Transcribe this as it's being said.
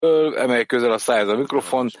emelj közel a szájhoz a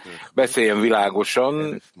mikrofon, beszéljen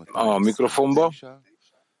világosan a mikrofonba.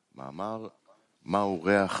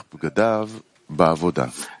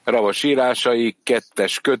 Ravas írásai, 2.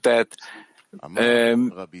 kötet.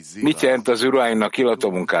 Mit jelent az Ruháinak illata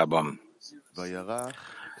munkában?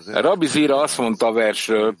 Rabbi Zira azt mondta a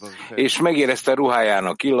versről, és megérezte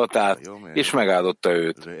ruhájának illatát, és megáldotta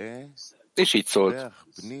őt. És így szólt.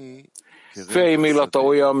 Fejem illata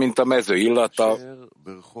olyan, mint a mező illata,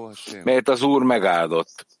 melyet az Úr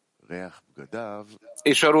megáldott.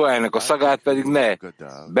 És a ruháinak a szagát pedig ne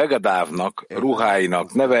Begadávnak,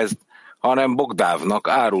 ruháinak nevezd, hanem Bogdávnak,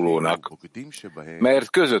 árulónak, mert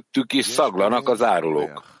közöttük is szaglanak az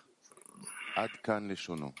árulók.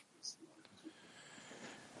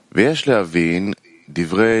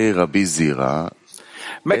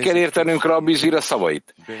 Meg kell értenünk Rabbi Zira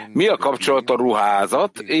szavait. Mi a kapcsolat a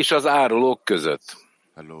ruházat és az árulók között?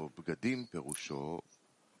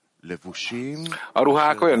 A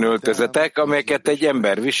ruhák olyan öltözetek, amelyeket egy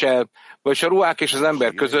ember visel, vagy a ruhák és az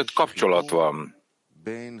ember között kapcsolat van.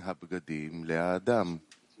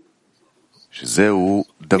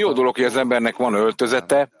 Jó dolog, hogy az embernek van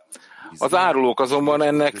öltözete, az árulók azonban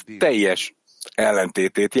ennek teljes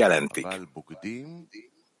ellentétét jelentik.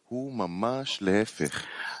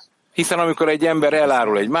 Hiszen amikor egy ember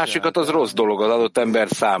elárul egy másikat, az rossz dolog az adott ember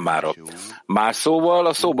számára. Más szóval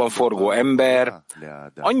a szóban forgó ember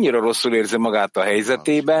annyira rosszul érzi magát a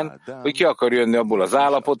helyzetében, hogy ki akar jönni abból az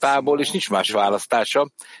állapotából, és nincs más választása,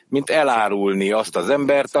 mint elárulni azt az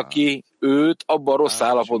embert, aki őt abba a rossz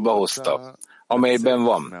állapotba hozta, amelyben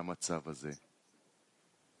van.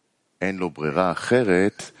 אין לו ברירה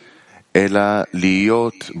אחרת, אלא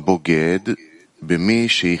להיות בוגד במי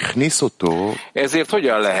שהכניס אותו. Ezért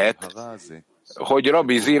hogyan lehet, hogy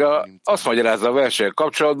Rabbi Zira azt magyarázza a versennyel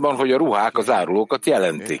kapcsolatban, hogy a ruhák az árulókat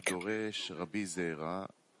jelentik.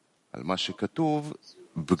 על מה שכתוב,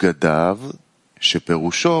 בגדיו,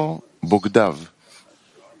 שפירושו בוגדיו.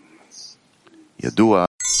 ידוע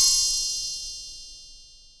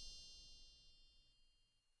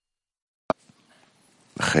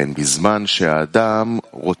לכן בזמן שהאדם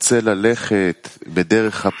רוצה ללכת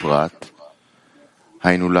בדרך הפרט,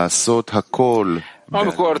 היינו לעשות הכל.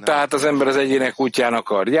 Amikor tehát az ember az egyének útján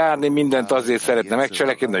akar járni, mindent azért szeretne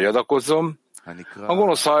megcselekedni, hogy adakozzon, a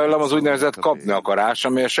gonosz hajlam az úgynevezett kapni akarás,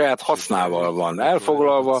 amely a saját hasznával van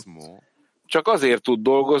elfoglalva, csak azért tud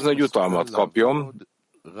dolgozni, hogy jutalmat kapjon.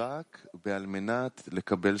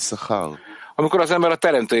 Amikor az ember a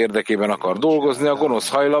teremtő érdekében akar dolgozni, a gonosz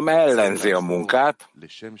hajlam ellenzi a munkát,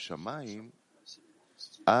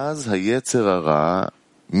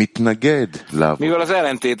 mivel az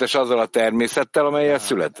ellentétes azzal a természettel, amellyel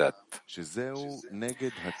született.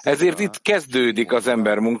 Ezért itt kezdődik az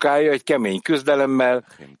ember munkája egy kemény küzdelemmel,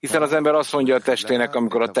 hiszen az ember azt mondja a testének,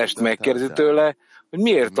 amikor a test megkérdezi tőle, hogy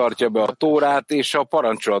miért tartja be a Tórát és a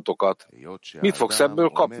parancsolatokat. Mit fogsz ebből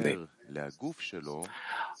kapni?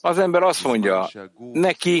 Az ember azt mondja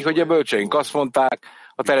neki, hogy a bölcseink azt mondták,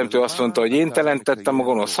 a teremtő azt mondta, hogy én teremtettem a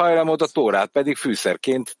gonosz hajlamot, a Tórát pedig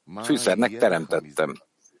fűszernek teremtettem.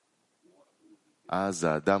 אז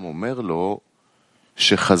האדם אומר לו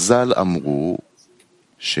שחז"ל אמרו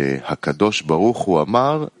שהקדוש ברוך הוא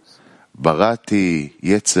אמר בראתי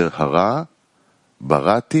יצר הרע,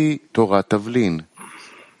 בראתי תורת תבלין.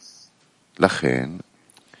 לכן,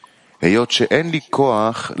 היות שאין לי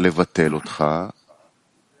כוח לבטל אותך,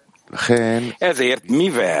 לכן ezért,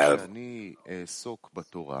 mivel אני אעסוק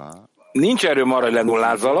בתורה, nincs erőm arra, hogy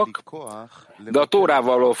lenullázalak, de a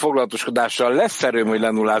Tórával való foglalatoskodással lesz erőm, hogy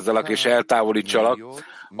lenullázalak és eltávolítsalak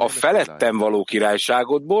a felettem való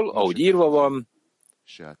királyságodból, ahogy írva van,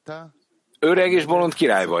 öreg és bolond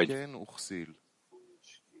király vagy.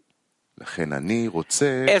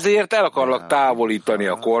 Ezért el akarlak távolítani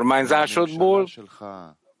a kormányzásodból,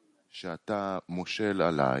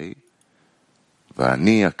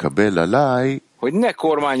 hogy ne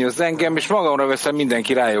kormányozz engem, és magamra veszem minden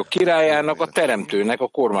királyok királyának, a teremtőnek a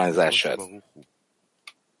kormányzását.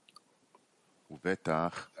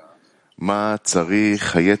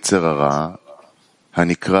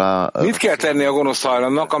 Mit kell tenni a gonosz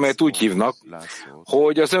hajlamnak, amelyet úgy hívnak,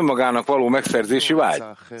 hogy az önmagának való megszerzési vágy?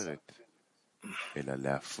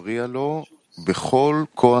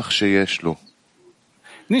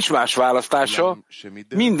 Nincs más választása,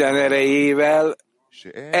 minden erejével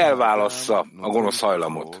elválassza a gonosz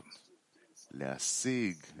hajlamot.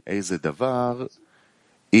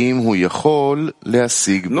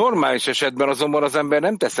 Normális esetben azonban az ember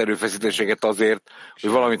nem tesz erőfeszítéseket azért, hogy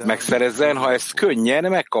valamit megszerezzen, ha ezt könnyen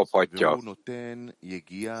megkaphatja.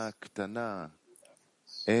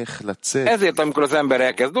 Ezért, amikor az ember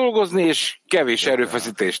elkezd dolgozni, és kevés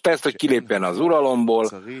erőfeszítést tesz, hogy kilépjen az uralomból,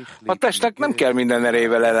 a testnek nem kell minden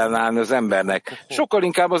erével ellenállni az embernek. Sokkal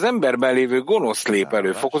inkább az emberben lévő gonosz lép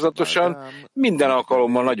elő fokozatosan, minden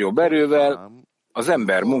alkalommal nagyobb erővel, az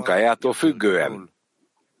ember munkájától függően.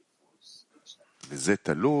 וזה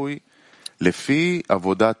תלוי לפי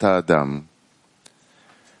עבודת האדם.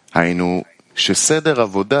 היינו שסדר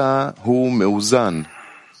עבודה הוא מאוזן,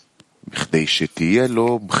 בכדי שתהיה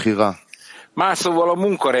לו בחירה. Más szóval a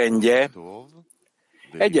munkarendje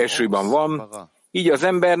egyensúlyban van, így az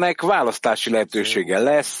embernek választási lehetősége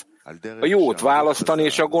lesz, a jót választani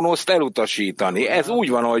és a gonoszt elutasítani. Ez úgy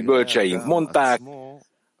van, ahogy bölcseink mondták,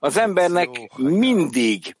 az embernek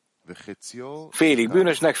mindig félig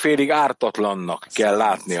bűnösnek, félig ártatlannak kell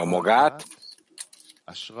látnia magát.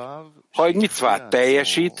 Ha egy micvát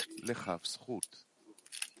teljesít,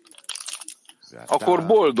 akkor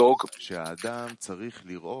boldog,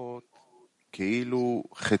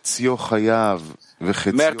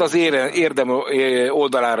 mert az érdem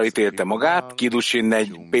oldalára ítélte magát, Kiddushin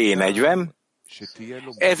B40,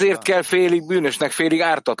 ezért kell félig bűnösnek, félig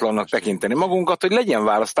ártatlannak tekinteni magunkat, hogy legyen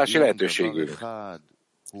választási lehetőségünk.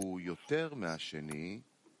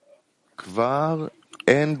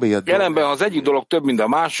 Jelenben, ha az egyik dolog több, mint a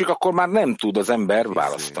másik, akkor már nem tud az ember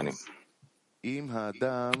választani.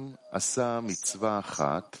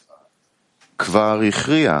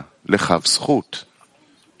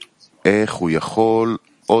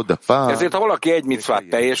 Ezért, ha valaki egy micvát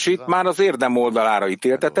teljesít, már az érdem oldalára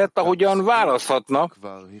ítéltetett, ahogyan választhatna.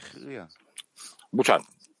 Bocsánat.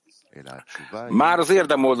 Már az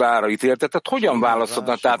érdem oldalára ítéltetett, hogyan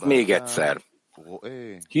választhatna, tehát még egyszer.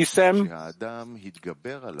 Hiszem,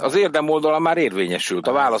 az érdem oldala már érvényesült.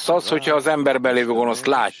 A válasz az, hogyha az emberben lévő gonoszt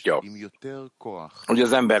látja, hogy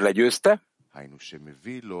az ember legyőzte,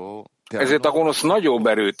 ezért a gonosz nagyobb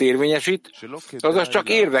erőt érvényesít, azaz csak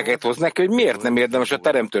érveket hoz neki, hogy miért nem érdemes a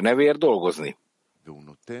teremtő nevéért dolgozni.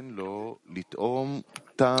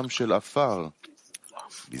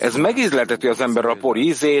 Ez megízlelteti az ember a por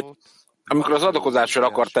ízét, amikor az adakozásra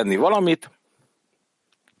akar tenni valamit,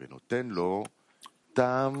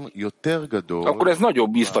 akkor ez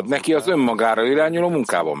nagyobb ízt ad neki az önmagára irányuló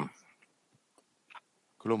munkában.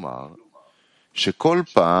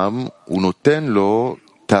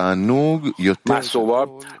 Más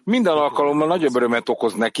szóval, minden alkalommal nagyobb örömet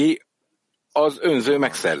okoz neki az önző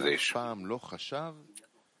megszerzés.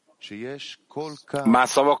 Más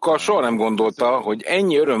szavakkal soha nem gondolta, hogy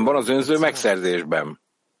ennyi öröm van az önző megszerzésben.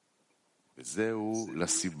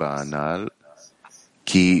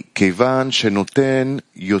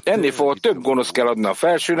 Ennél fogva több gonosz kell adni a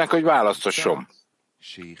felsőnek, hogy választasson.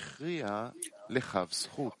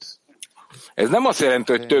 Ez nem azt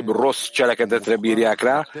jelenti, hogy több rossz cselekedetre bírják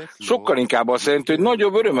rá, sokkal inkább azt jelenti, hogy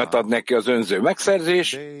nagyobb örömet ad neki az önző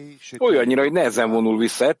megszerzés, olyannyira, hogy nehezen vonul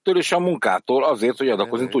vissza ettől és a munkától azért, hogy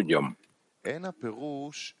adakozni tudjon.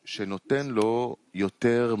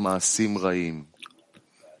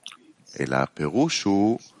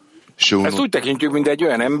 Ezt úgy tekintjük, mint egy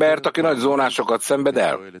olyan embert, aki nagy zónásokat szenved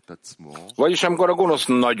el. Vagyis amikor a gonosz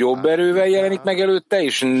nagyobb erővel jelenik meg előtte,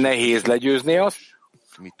 és nehéz legyőzni azt,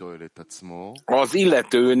 az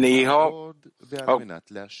illető néha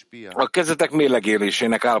a kezdetek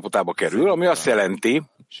mérlegélésének állapotába kerül, ami azt jelenti,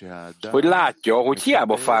 hogy látja, hogy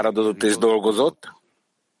hiába fáradozott és dolgozott,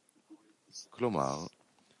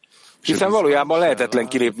 hiszen valójában lehetetlen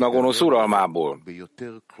kilépni a gonosz uralmából.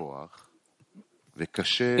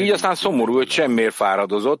 Így aztán szomorú, hogy semmiért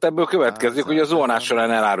fáradozott, ebből következik, hogy a zuhanás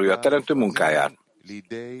során elárulja a teremtő munkáját.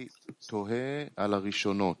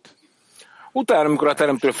 Utána, amikor a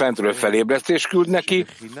teremtő fentről felébresztést küld neki,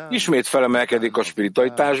 ismét felemelkedik a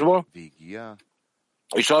spiritualitásból,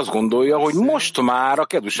 és azt gondolja, hogy most már a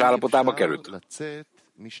kedves állapotába került.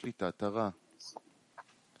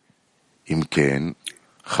 Imken,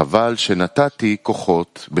 חבל שנתתי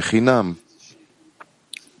כוחות בחינם.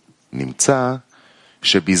 נמצא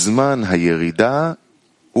שבזמן הירידה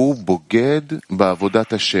הוא בוגד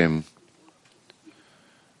בעבודת השם.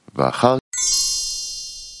 ואחר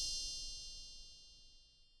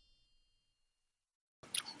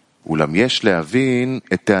אולם יש להבין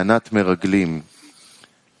את טענת מרגלים.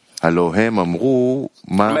 הלא הם אמרו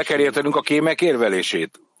מה... Meg kell értenünk a kémek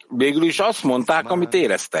érvelését. Végül is azt mondták, amit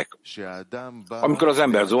éreztek. Amikor az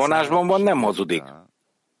ember zuhanásban van, nem hazudik.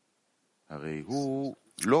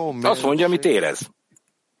 Azt mondja, amit érez.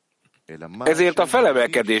 Ezért a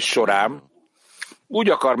felemelkedés során úgy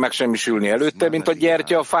akar megsemmisülni előtte, mint a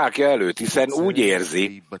gyertya a fákja előtt, hiszen úgy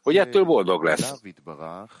érzi, hogy ettől boldog lesz.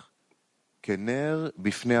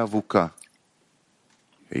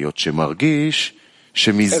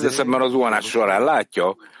 Ezzel szemben az zuhanás során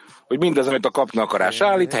látja, hogy mindaz, amit a kapni akarás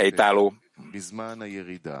állít, helytálló.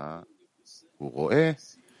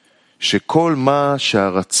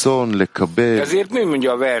 Ezért mi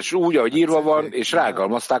mondja a vers úgy, ahogy írva van, és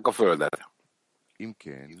rágalmazták a földet.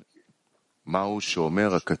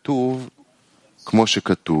 כמו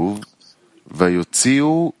שכתוב,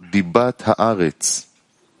 ויוציאו דיבת הארץ.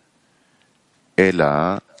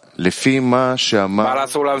 אלא, לפי מה שאמר...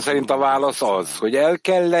 Válaszolám szerint a válasz az, hogy el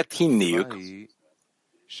kellett hinniük,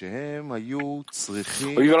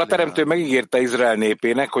 hogy mivel a Teremtő megígérte Izrael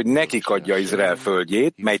népének, hogy nekik adja Izrael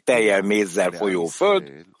földjét, mely tejjel mézzel folyó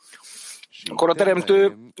föld, akkor a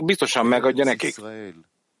Teremtő biztosan megadja nekik.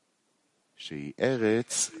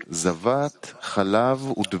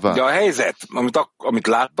 De a helyzet, amit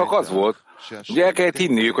láttak, az volt, hogy el kellett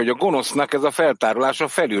hinniük, hogy a gonosznak ez a feltárulása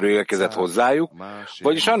felülről érkezett hozzájuk,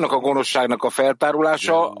 vagyis annak a gonoszságnak a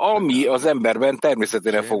feltárulása, ami az emberben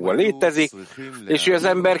természetére fogva létezik, és hogy az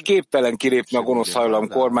ember képtelen kilépni a gonosz hajlam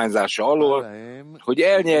kormányzása alól, hogy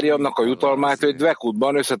elnyerje annak a jutalmát, hogy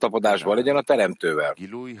dvekutban, összetapadásban legyen a Teremtővel.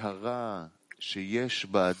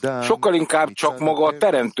 Sokkal inkább csak maga a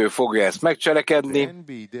Teremtő fogja ezt megcselekedni.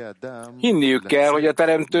 Hinniük kell, hogy a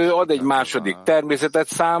Teremtő ad egy második természetet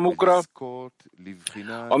számukra,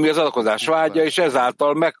 ami az adakozás vágya, és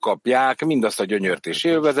ezáltal megkapják mindazt a gyönyört és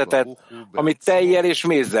élvezetet, amit tejjel és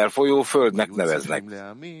mézzel folyó földnek neveznek.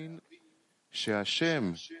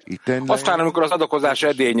 Aztán, amikor az adakozás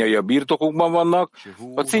edényei a birtokukban vannak,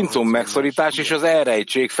 a cincum megszorítás és az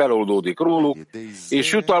elrejtség feloldódik róluk,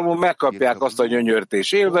 és jutalmul megkapják azt a gyönyört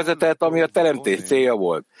és élvezetet, ami a teremtés célja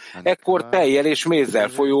volt. Ekkor tejjel és mézzel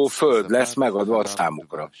folyó föld lesz megadva a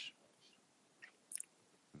számukra.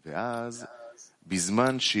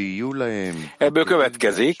 Ebből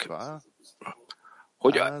következik,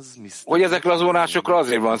 hogy ezekre az vonásokra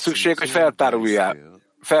azért van szükség, hogy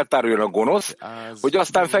feltáruljon a gonosz, hogy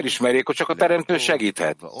aztán felismerjék, hogy csak a Teremtő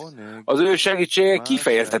segíthet. Az ő segítsége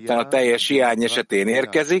kifejezetten a teljes hiány esetén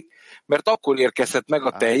érkezik, mert akkor érkezhet meg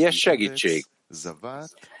a teljes segítség.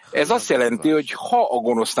 Ez azt jelenti, hogy ha a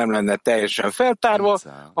gonosz nem lenne teljesen feltárva,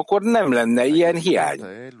 akkor nem lenne ilyen hiány.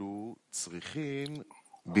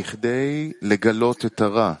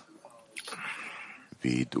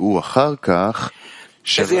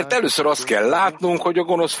 Ezért először azt kell látnunk, hogy a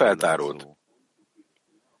gonosz feltárult.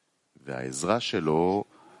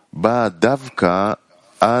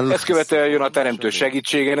 Ezt követően jön a Teremtő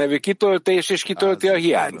segítsége nevű kitöltés, és kitölti a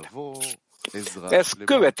hiányt. Ez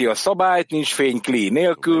követi a szabályt, nincs fény kli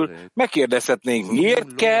nélkül. Megkérdezhetnénk,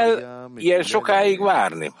 miért kell ilyen sokáig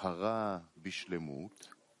várni?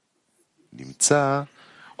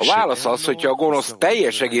 A válasz az, hogyha a gonosz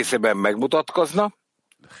teljes egészében megmutatkozna,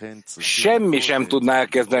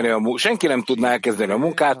 senki nem tudná elkezdeni a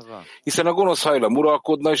munkát, hiszen a gonosz hajlam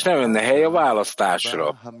uralkodna, és nem lenne hely a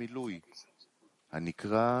választásra.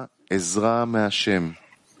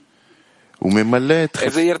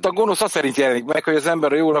 Ezért a gonosz azt szerint jelenik meg, hogy az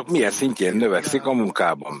ember a jónak milyen szintjén növekszik a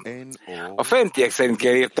munkában. A fentiek szerint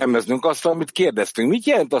kell értelmeznünk azt, amit kérdeztünk. Mit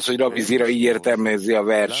jelent az, hogy Rabbi Zira így értelmezi a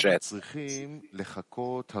verset?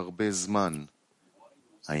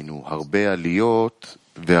 הרבה עליות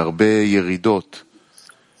והרבה ירידות.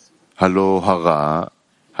 הלא הרע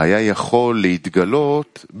היה יכול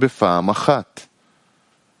להתגלות בפעם אחת.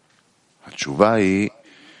 התשובה היא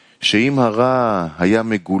שאם הרע היה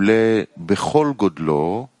מגולה בכל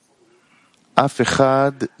גודלו, אף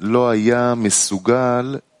אחד לא היה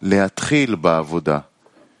מסוגל להתחיל בעבודה.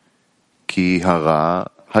 כי הרע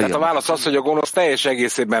Tehát a válasz az, hogy a gonosz teljes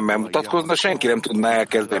egészében megmutatkozna, senki nem tudná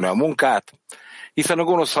elkezdeni a munkát, hiszen a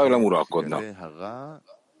gonosz hajlam uralkodna.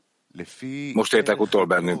 Most értek utol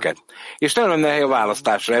bennünket. És nem lenne hely a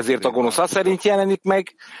választásra, ezért a gonosz azt szerint jelenik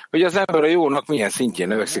meg, hogy az ember a jónak milyen szintjén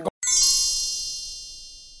növekszik.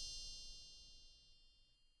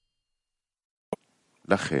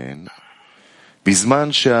 לכן,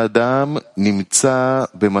 בזמן שהאדם נמצא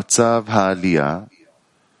במצב העלייה,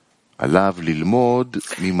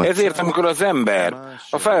 ezért, amikor az ember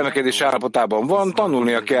a felemelkedés állapotában van,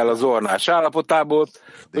 tanulnia kell az ornás állapotából,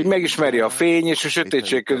 hogy megismerje a fény és a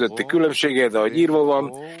sötétség közötti különbséget, ahogy írva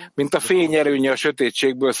van, mint a fény erőnye a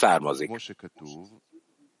sötétségből származik.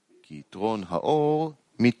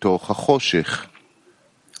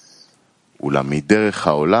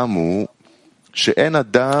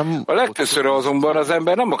 A legtöbbször azonban az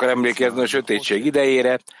ember nem akar emlékezni a sötétség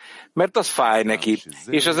idejére, mert az fáj neki,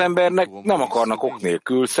 és az embernek nem akarnak ok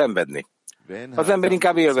nélkül szenvedni. Az ember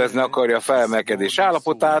inkább élvezni akarja a felemelkedés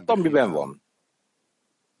állapotát, amiben van.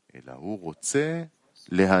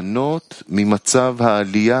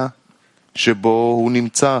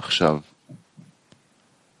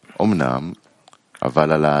 אמנם,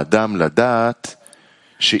 אבל על האדם לדעת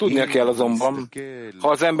Tudnia kell azonban, ha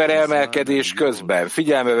az ember emelkedés közben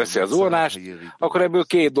figyelme veszi az zuhanást, akkor ebből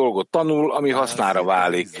két dolgot tanul, ami hasznára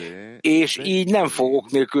válik, és így nem fog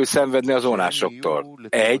ok nélkül szenvedni az zuhanásoktól.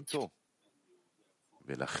 Egy,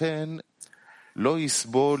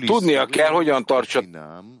 tudnia kell,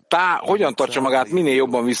 hogyan tartsa magát minél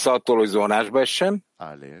jobban vissza attól, hogy zuhanásba essen.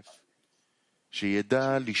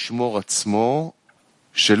 שידע לשמור עצמו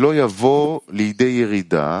שלא יבוא לידי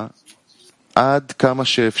ירידה עד כמה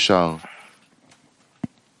שאפשר.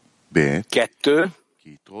 Kettő,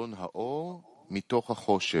 כיתרון האור מתוך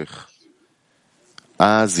החושך.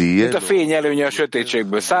 mint a fény előnye a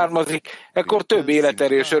sötétségből származik, ekkor több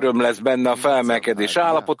életerő és öröm lesz benne a felemelkedés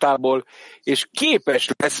állapotából, és képes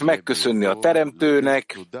lesz megköszönni a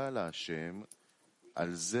Teremtőnek,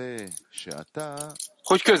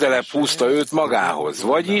 hogy közelebb húzta őt magához.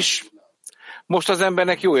 Vagyis most az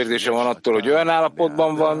embernek jó érzése van attól, hogy olyan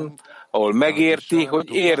állapotban van, ahol megérti,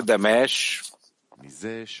 hogy érdemes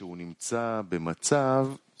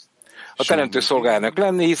a Teremtő szolgájának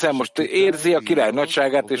lenni, hiszen most érzi a király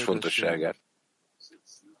nagyságát és fontosságát.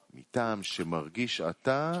 מטעם שמרגיש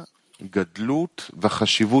עתה גדלות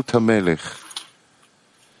וחשיבות המלך.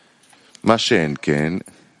 מה שאין כן,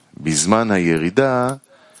 בזמן הירידה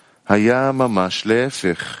היה ממש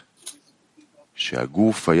להפך.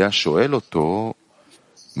 שהגוף היה שואל אותו,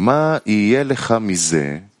 מה יהיה לך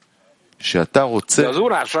מזה שאתה רוצה... De az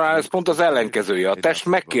urásra ez pont az ellenkezője. A test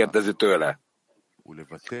megkérdezi tőle.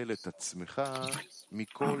 ולבטל את עצמך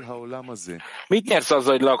מכל העולם הזה. Mit nyersz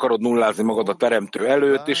azzal, hogy le akarod nullázni magad a Teremtő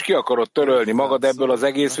előtt, és ki akarod törölni magad ebből az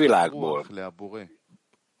egész világból?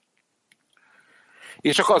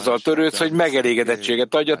 És csak azzal törődsz, hogy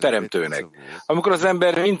megelégedettséget adj a Teremtőnek. Amikor az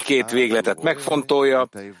ember mindkét végletet megfontolja,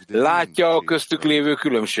 látja a köztük lévő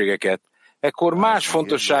különbségeket, ekkor más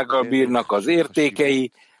fontossággal bírnak az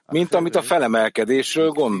értékei, mint amit a felemelkedésről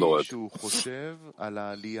gondolt.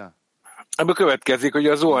 Ebből következik, hogy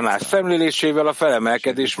a zuhanás szemlélésével a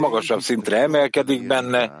felemelkedés magasabb szintre emelkedik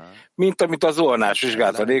benne, mint amit a zuhanás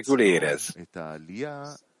vizsgálata nélkül érez.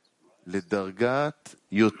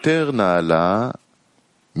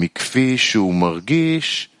 מכפי שהוא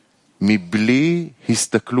מרגיש מבלי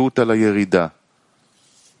הסתכלות על הירידה.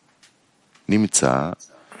 נמצא,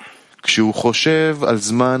 כשהוא חושב על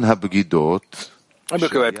זמן הבגידות, ebből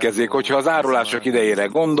következik, hogyha az árulások idejére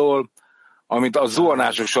gondol, amit a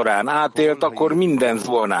zuhanások során átélt, akkor minden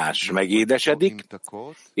zuhanás megédesedik,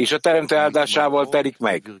 és a Teremtő áldásával telik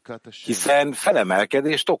meg, hiszen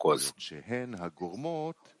felemelkedést okoz.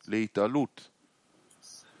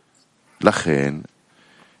 לכן,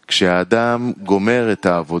 כשהאדם גומר את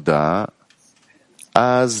העבודה,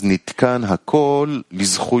 אז נתקן הכל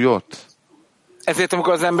לזכויות. Ezért,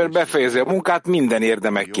 amikor az ember befejezi a munkát, minden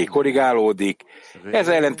érdemekké korrigálódik. Ez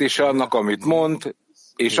a jelentése annak, amit mond,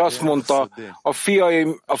 és azt mondta,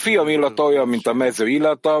 a fiam illata olyan, mint a mező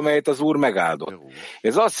illata, amelyet az Úr megáldott.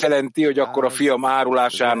 Ez azt jelenti, hogy akkor a fiam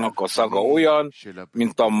árulásának a szaga olyan,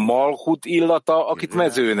 mint a malhut illata, akit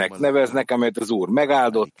mezőnek neveznek, amelyet az Úr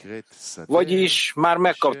megáldott, vagyis már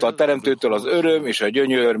megkapta a Teremtőtől az öröm és a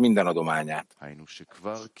gyönyör minden adományát.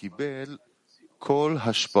 כל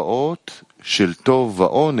השפעות של טוב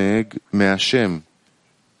ועונג מהשם.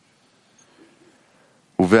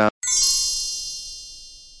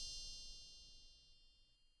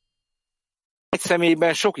 Egy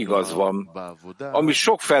személyben sok igaz van, ami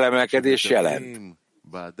sok felemelkedés jelent.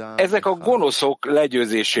 Ezek a gonoszok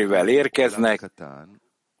legyőzésével érkeznek,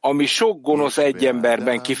 ami sok gonosz egy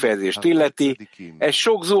emberben kifejezést illeti, ezt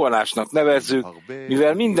sok zuhanásnak nevezzük,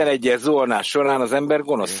 mivel minden egyes zuhanás során az ember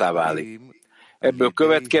gonoszszá válik. Ebből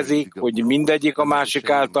következik, hogy mindegyik a másik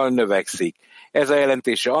által növekszik. Ez a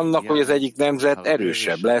jelentése annak, hogy az egyik nemzet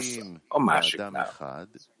erősebb lesz a másiknál.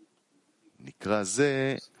 נקרא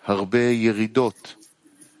זה הרבה ירידות.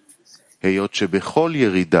 היות שבכל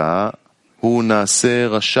ירידה הוא נעשה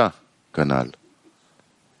רשע כנ"ל.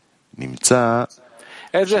 נמצא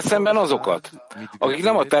ezzel szemben azokat, akik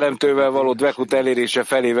nem a Teremtővel való dvekut elérése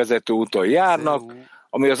felé vezető úton járnak,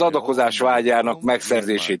 ami az adakozás vágyának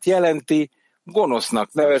megszerzését jelenti,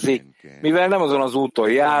 gonosznak nevezik, mivel nem azon az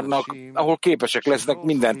úton járnak, ahol képesek lesznek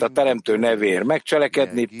mindent a Teremtő nevéért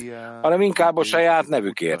megcselekedni, hanem inkább a saját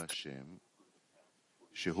nevükért.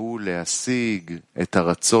 שהוא להשיג את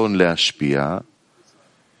הרצון להשפיע,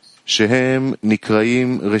 שהם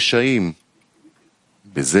נקראים רשעים,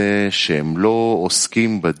 בזה שהם לא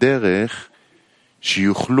עוסקים בדרך,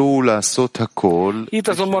 שיוכלו לעשות הכל. Itt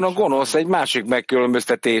azonban a gonosz egy másik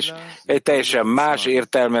megkülönböztetés, egy teljesen más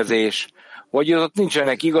értelmezés, vagy ott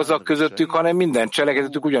nincsenek igazak közöttük, hanem minden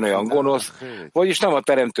cselekedetük ugyanolyan gonosz, vagyis nem a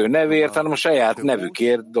teremtő nevért, hanem a saját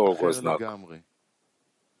nevükért dolgoznak.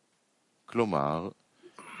 כלומר,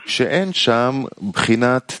 שאין שם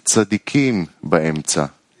בחינת צדיקים באמצע,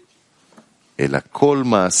 אלא כל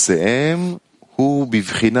מעשיהם הוא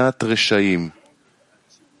בבחינת רשעים.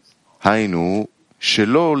 היינו,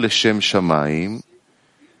 שלא לשם שמיים,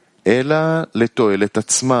 אלא לתועלת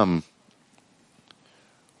עצמם.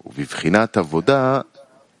 ובבחינת עבודה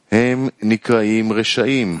הם נקראים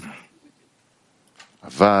רשעים.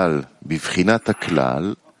 אבל בבחינת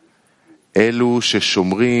הכלל, אלו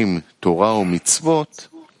ששומרים תורה ומצוות,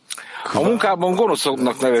 a munkában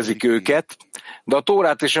gonoszoknak nevezik őket, de a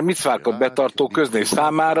Tórát és a micvákat betartó köznév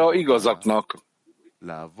számára igazaknak.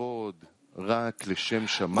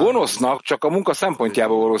 Gonosznak csak a munka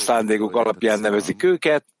szempontjából való szándékuk alapján nevezik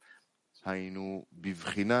őket,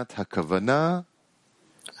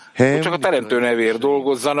 hogy csak a teremtő nevéért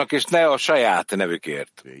dolgozzanak, és ne a saját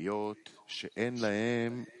nevükért.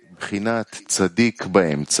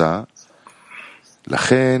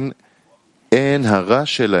 לכן אין הרע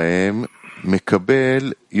שלהם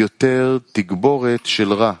מקבל יותר תגבורת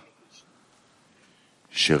של רע,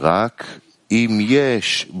 שרק אם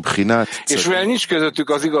יש בחינת צדיק. És mivel nincs közöttük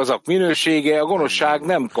az igazak minősége, a gonoszság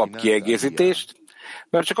nem kap kiegészítést,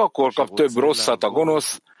 mert csak akkor kap több rosszat a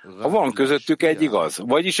gonosz, ha van közöttük egy igaz,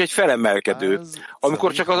 vagyis egy felemelkedő.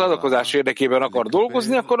 Amikor csak az adakozás érdekében akar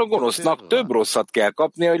dolgozni, akkor a gonosznak több rosszat kell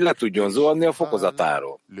kapnia, hogy le tudjon zuhanni a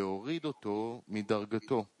fokozatáról.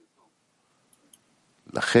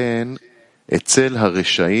 לכן, אצל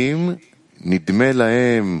הרשעים נדמה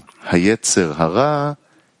להם היצר הרע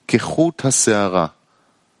כחוט השערה,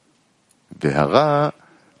 והרע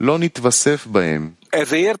לא נתווסף בהם.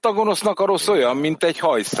 Ezért a gonosznak a rossz olyan, mint egy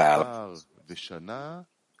hajszál.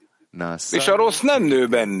 És a rossz nem nő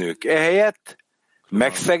bennük, ehelyett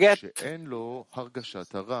megszegett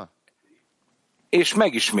és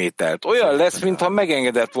megismételt. Olyan lesz, mintha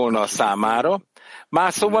megengedett volna a számára,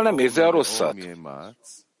 más szóval nem érzi a rosszat.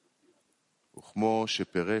 וכמו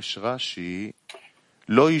שפירש רש"י,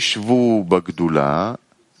 לא ישבו בגדולה,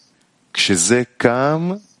 כשזה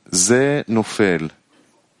קם, זה נופל.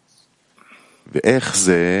 ואיך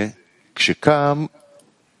זה, כשקם,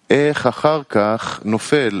 איך אחר כך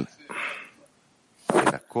נופל.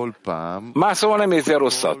 Más szóval nem érzi a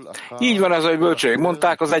rosszat. Így van ez, hogy bölcsőek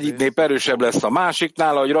mondták, az egyik nép erősebb lesz a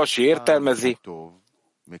másiknál, ahogy Rasi értelmezi.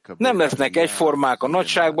 Nem lesznek egyformák a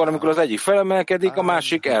nagyságban, amikor az egyik felemelkedik, a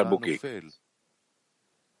másik elbukik.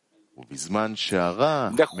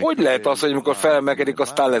 De hogy lehet az, hogy amikor felemelkedik,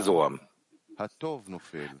 aztán lezuhan?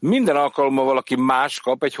 Minden alkalommal valaki más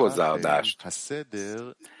kap egy hozzáadást.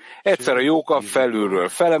 Egyszer a jó kap felülről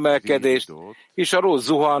felemelkedést, és a rossz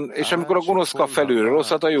zuhan, és amikor a gonosz kap felülről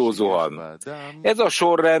rosszat, a jó zuhan. Ez a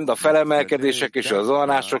sorrend, a felemelkedések és a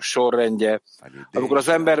zuhanások sorrendje, amikor az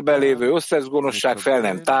emberben lévő összes gonoszság fel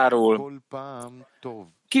nem tárul,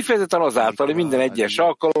 kifejezetten azáltal, hogy minden egyes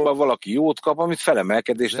alkalommal valaki jót kap, amit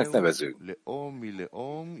felemelkedésnek nevezünk.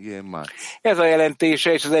 Ez a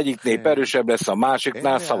jelentése, és az egyik nép erősebb lesz a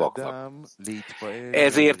másiknál szavaknak.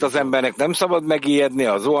 Ezért az embernek nem szabad megijedni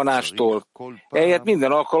a zuhanástól, ehelyett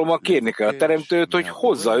minden alkalommal kérni kell a teremtőt, hogy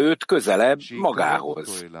hozza őt közelebb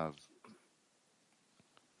magához.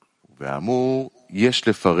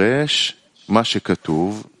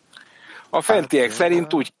 A fentiek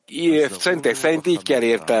szerint így kell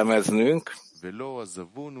értelmeznünk.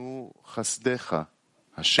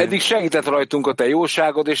 Eddig segített rajtunk a te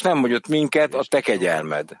jóságod, és nem hagyott minket a te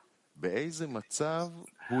kegyelmed.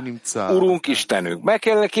 Urunk Istenünk, meg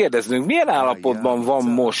kell kérdeznünk, milyen állapotban van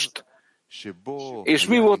most, és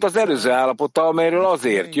mi volt az előző állapota, amelyről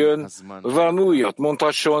azért jön, hogy valami újat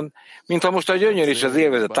mondhasson, mintha most a gyönyör és az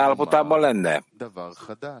élvezet állapotában lenne.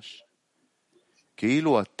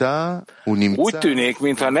 Úgy tűnik,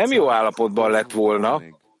 mintha nem jó állapotban lett volna,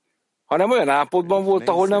 hanem olyan állapotban volt,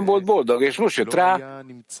 ahol nem volt boldog, és most jött rá,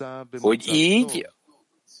 hogy így,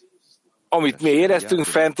 amit mi éreztünk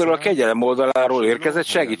fentről, a kegyelem oldaláról érkezett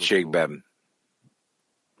segítségben.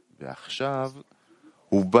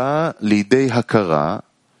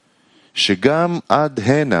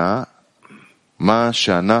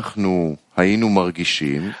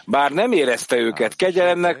 Bár nem érezte őket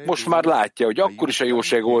kegyelemnek, most már látja, hogy akkor is a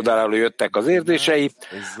jóság oldaláról jöttek az érzései,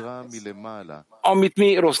 amit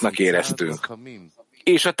mi rossznak éreztünk.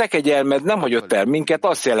 És a te kegyelmed nem hagyott el minket,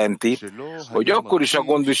 azt jelenti, hogy akkor is a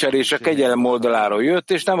gondviselés a kegyelem oldaláról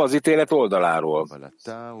jött, és nem az ítélet oldaláról.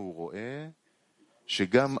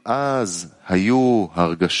 שגם אז היו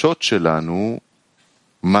הרגשות שלנו,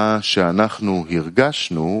 מה שאנחנו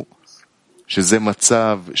הרגשנו, שזה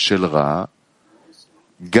מצב של רע,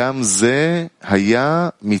 גם זה היה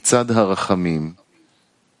מצד הרחמים,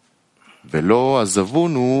 ולא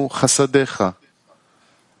עזבונו חסדיך.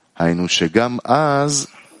 היינו שגם az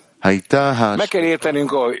הייתה Meg kell értenünk,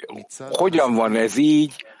 hogy hogyan van ez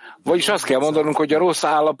így, vagyis azt kell mondanunk, hogy a rossz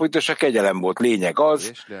állapot és a kegyelem volt. Lényeg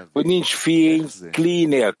az, hogy nincs fény kli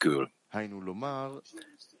nélkül.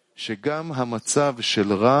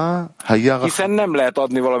 Hiszen nem lehet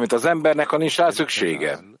adni valamit az embernek, ha nincs rá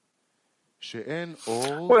szüksége.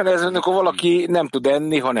 Olyan ez, amikor valaki nem tud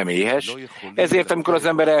enni, ha nem éhes. Ezért, amikor az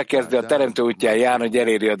ember elkezdi a teremtő útján járni, hogy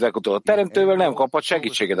eléri a dvekutot a teremtővel, nem kaphat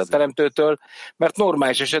segítséget a teremtőtől, mert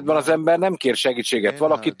normális esetben az ember nem kér segítséget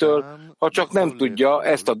valakitől, ha csak nem tudja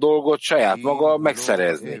ezt a dolgot saját maga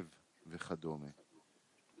megszerezni.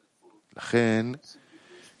 לכן,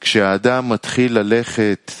 כשהאדם מתחיל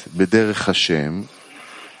ללכת בדרך השם,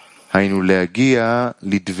 היינו להגיע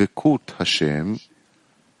לדבקות השם,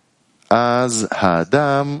 אז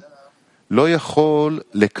האדם לא יכול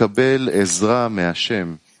לקבל עזרה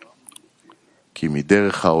מהשם. כי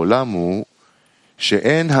מדרך העולם הוא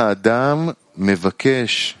שאין האדם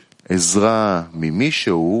מבקש עזרה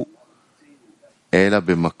ממישהו, אלא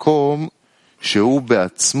במקום שהוא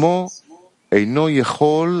בעצמו אינו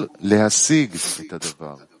יכול להשיג את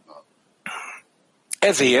הדבר.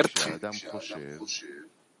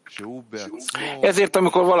 Ezért,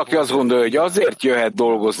 amikor valaki azt gondolja, hogy azért jöhet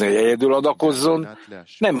dolgozni, hogy egyedül adakozzon,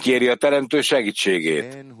 nem kéri a teremtő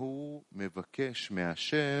segítségét.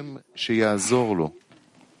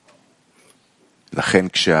 לכן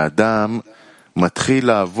כשהאדם מתחיל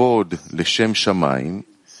לעבוד לשם שמיים,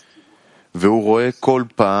 והוא רואה כל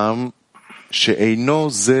פעם שאינו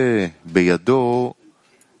זה בידו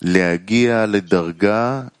להגיע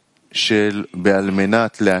לדרגה של בעל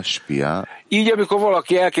מנת להשפיע, így, amikor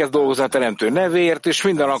valaki elkezd dolgozni a teremtő nevéért, és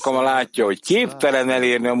minden alkalommal látja, hogy képtelen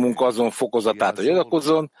elérni a munka azon fokozatát, hogy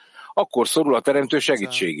adakozzon, akkor szorul a teremtő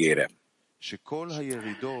segítségére.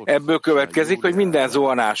 Ebből következik, hogy minden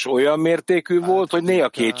zuhanás olyan mértékű volt, hogy néha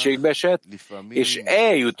kétségbe esett, és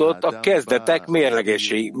eljutott a kezdetek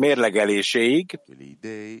mérlegeléséig,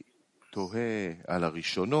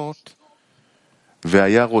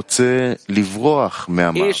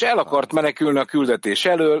 és el akart menekülni a küldetés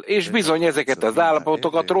elől, és bizony ezeket az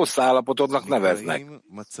állapotokat rossz állapotoknak neveznek.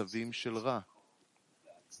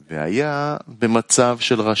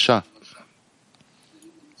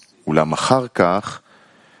 אולם אחר כך,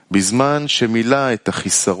 בזמן שמילא את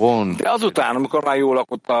החיסרון, de azután, amikor már jól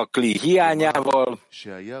lakott a kli hiányával,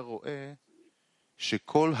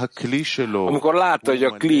 amikor látta, hogy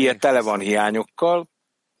a klije tele van hiányokkal,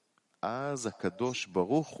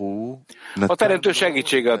 a teremtő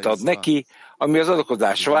segítséget ad neki, ami az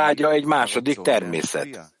adakozás vágya egy második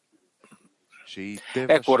természet.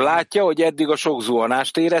 Ekkor látja, hogy eddig a sok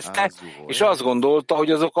zuhanást érezte, és azt gondolta,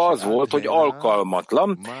 hogy az oka az volt, hogy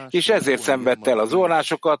alkalmatlan, és ezért szenvedte el a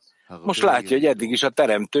zuhanásokat, most látja, hogy eddig is a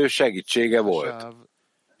teremtő segítsége volt.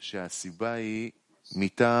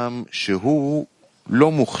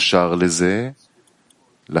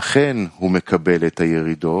 לכן הוא מקבל את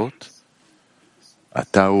הירידות,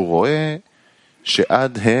 עתה הוא רואה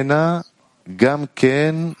שעד הנה גם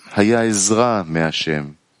כן היה עזרה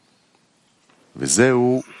מהשם.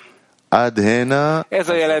 וזהו עד הנה. Ez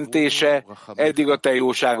a jelentése, eddig a te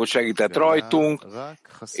jóságot segített rajtunk,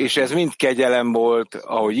 és ez mind kegyelem volt,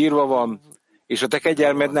 ahogy írva van, és a te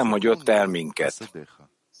kegyelmed nem hagyott el minket.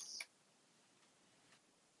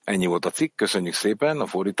 Ennyi volt a cikk, köszönjük szépen a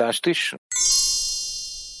fordítást is.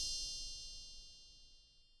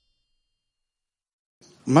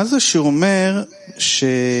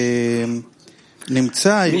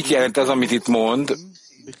 Mit jelent ez, amit itt mond?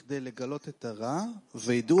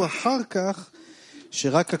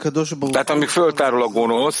 Tehát amíg föltárul a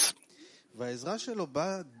gonosz,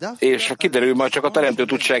 és kiderül, majd csak a teremtő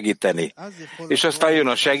tud segíteni. És aztán jön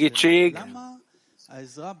a segítség,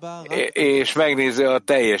 és megnézi a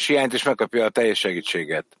teljes hiányt, és megkapja a teljes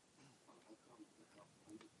segítséget.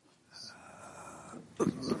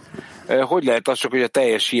 Hogy lehet az csak, hogy a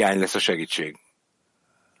teljes hiány lesz a segítség?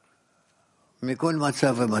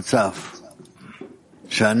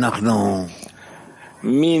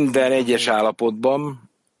 Minden egyes állapotban,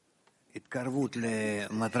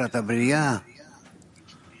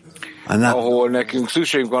 ahol nekünk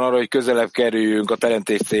szükségünk van arra, hogy közelebb kerüljünk a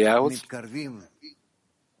teremtés céljához,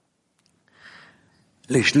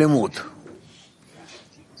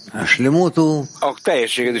 a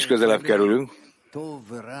teljességet is közelebb kerülünk.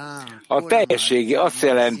 A teljességi azt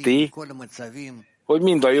jelenti, hogy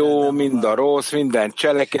mind a jó, mind a rossz, minden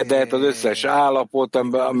cselekedet, az összes állapot,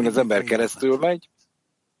 amin az ember keresztül megy,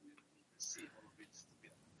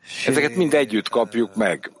 Ezeket mind együtt kapjuk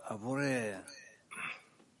meg.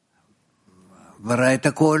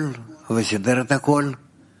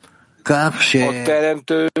 A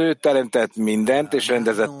teremtő teremtett mindent, és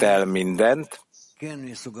rendezett el mindent.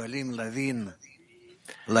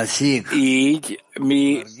 Így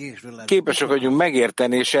mi képesek vagyunk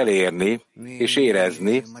megérteni és elérni, és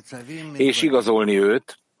érezni, és igazolni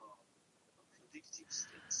őt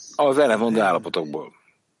az ellentmondó állapotokból.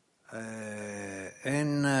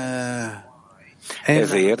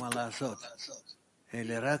 Ezért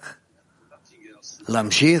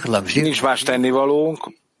nincs más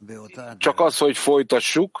tennivalónk, csak az, hogy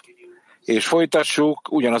folytassuk, és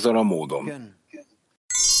folytassuk ugyanazon a módon.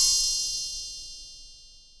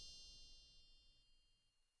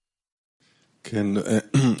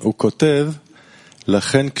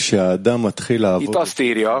 Itt azt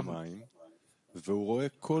írja,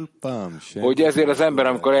 hogy ezért az ember,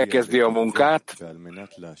 amikor elkezdi a munkát,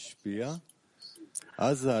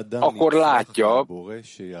 akkor látja,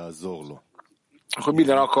 hogy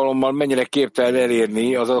minden alkalommal mennyire képtelen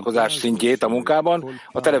elérni az adakozás szintjét a munkában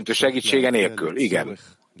a teremtő segítsége nélkül. Igen.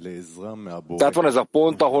 Tehát van ez a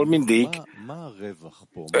pont, ahol mindig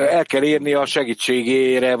el kell érni a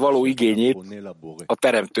segítségére való igényét a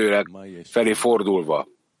teremtőre felé fordulva.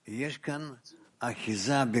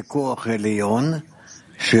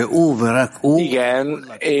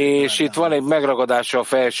 Igen, és itt van egy megragadása a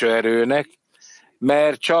felső erőnek,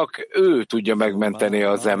 mert csak ő tudja megmenteni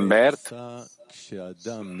az embert.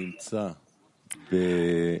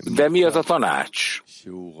 De mi az a tanács,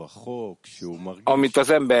 amit az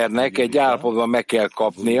embernek egy állapotban meg kell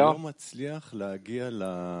kapnia,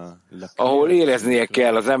 ahol éreznie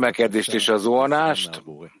kell az emelkedést és a zuhanást?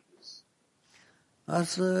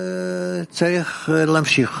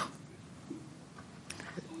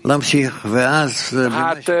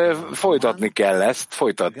 Hát folytatni kell ezt,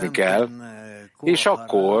 folytatni kell, és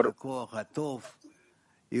akkor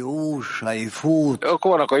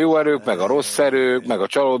vannak a jó erők, meg a rossz erők, meg a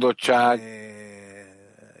csalódottság,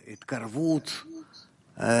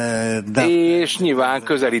 és nyilván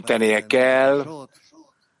közelítenie kell.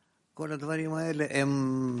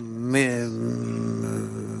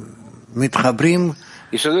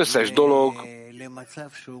 És az összes dolog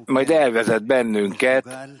majd elvezet bennünket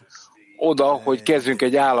oda, hogy kezdjünk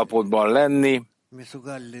egy állapotban lenni,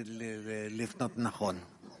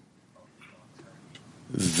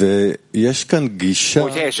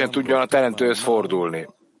 hogy helyesen tudjon a teremtőhöz fordulni.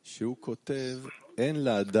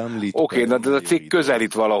 Oké, de ez a cikk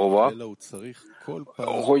közelít valahova,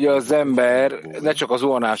 hogy az ember ne csak az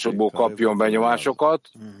zuhanásokból kapjon benyomásokat,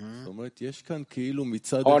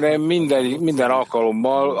 hanem minden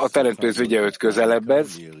alkalommal a teremtőhöz vigye őt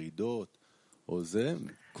közelebbhez.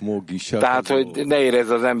 Tehát, hogy ne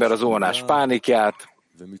érezze az ember a zuhanás pánikját,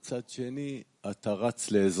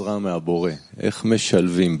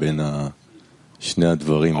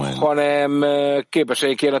 hanem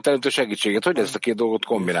képesek kérni a teremtő segítséget. Hogy ezt a két dolgot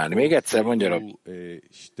kombinálni? Még egyszer mondjanak.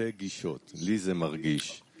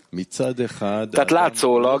 Tehát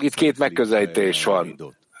látszólag itt két megközelítés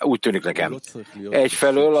van. Úgy tűnik nekem.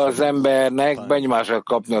 Egyfelől az embernek benyomást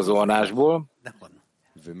kapni a zuhanásból,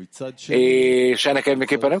 és ennek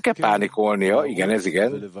egyébként nem kell pánikolnia, igen, ez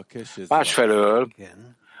igen. Másfelől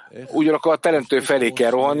ugyanakkor a teremtő felé kell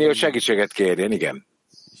rohanni, hogy segítséget kérjen, igen.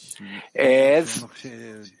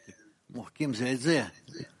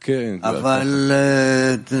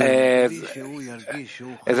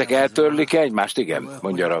 Ezek eltörlik egymást, igen,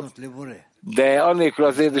 mondja Rav. De annélkül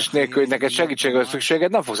az érzés nélkül, hogy neked segítségre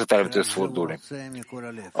szükséged, nem fogsz a teremtőhöz fordulni.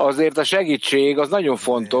 Azért a segítség az nagyon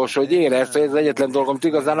fontos, hogy érezd, hogy ez az egyetlen dolog, amit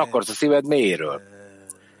igazán akarsz a szíved mélyéről.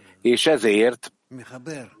 És ezért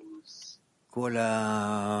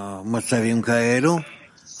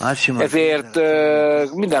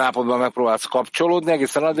minden állapotban megpróbálsz kapcsolódni,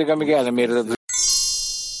 egészen addig, amíg el nem érzed.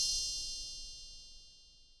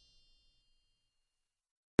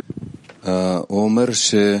 אומר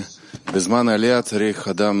שבזמן העלייה צריך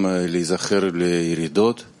אדם להיזכר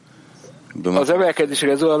לירידות. Az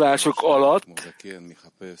emelkedésre zuhanások alatt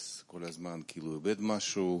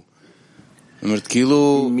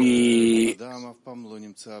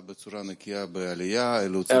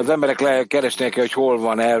az emberek keresnek, hogy hol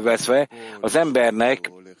van elveszve. Az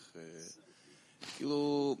embernek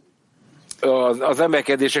az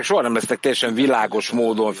emelkedések soha nem lesznek teljesen világos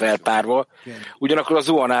módon feltárva, ugyanakkor a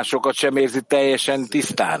zuhanásokat sem érzi teljesen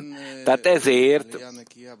tisztán. Tehát ezért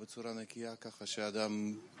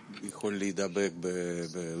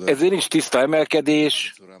nincs tiszta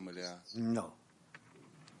emelkedés.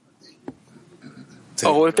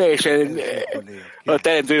 ahol teljesen a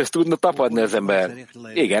teremtőhöz tudna tapadni az ember.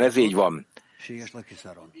 Igen, ez így van.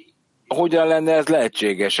 Hogyan lenne ez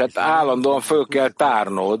lehetséges? Hát állandóan föl kell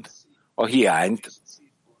tárnod a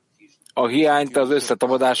hiányt az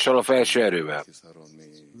összetapadással, a felső erővel.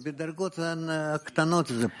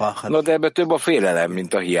 Na, de ebben több a félelem,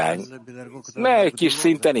 mint a hiány. Mert egy kis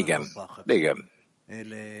szinten igen. Igen.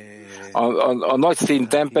 A nagy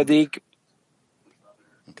szinten pedig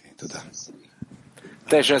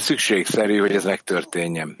teljesen szükségszerű, hogy ez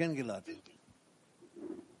megtörténjen.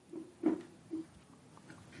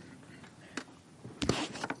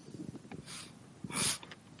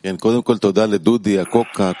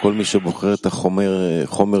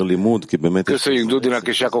 Köszönjük Dudinak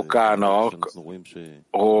és Jakokának,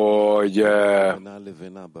 hogy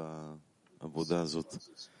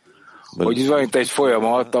itt van itt egy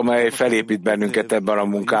folyamat, amely felépít bennünket ebben a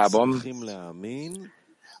munkában.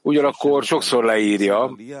 Ugyanakkor sokszor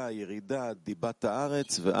leírja,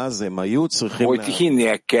 hogy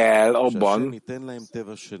hinnie kell abban,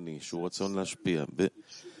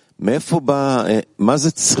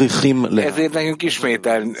 ezért nekünk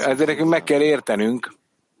ezért nekünk meg kell értenünk,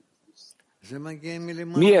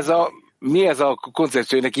 mi ez a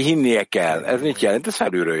koncepció, hogy neki hinnie kell. Ez mit jelent? Ez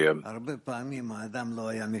felülről jön.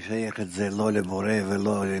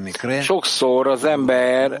 Sokszor az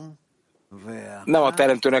ember nem a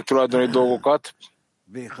teremtőnek tulajdonít dolgokat,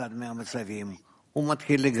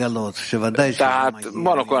 tehát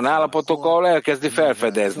vannak olyan állapotok, ahol elkezdi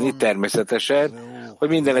felfedezni természetesen, hogy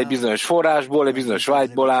minden egy bizonyos forrásból, egy bizonyos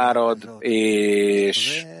vágyból árad,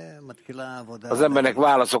 és az embernek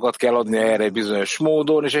válaszokat kell adni erre egy bizonyos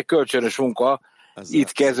módon, és egy kölcsönös munka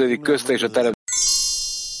itt kezdődik közte és a teremtő.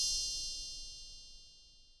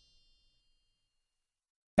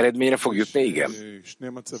 Eredményre fog jutni, igen.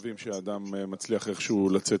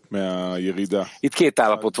 Itt két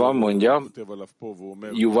állapot van, mondja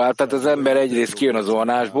Yuval, tehát az ember egyrészt kijön a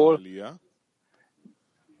zuhanásból,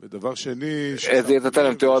 ezért a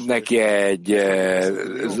teremtő ad neki egy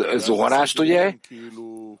zuhanást, ugye?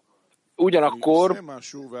 Ugyanakkor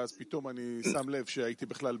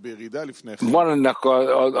vannak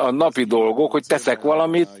a napi dolgok, hogy teszek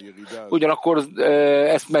valamit, ugyanakkor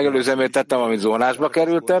ezt megelőzően, hogy tettem, amit zuhanásba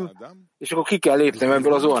kerültem, és akkor ki kell lépnem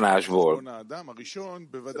ebből a zuhanásból.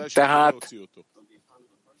 Tehát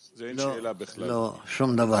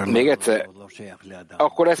még egyszer,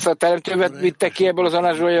 akkor ezt a teremtővet vitte ki ebből az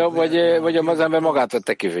zuhanásból, vagy az ember magát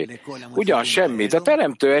vette ki? Ugyan semmit. A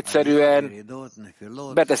teremtő egyszerűen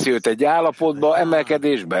beteszi őt egy állapotba,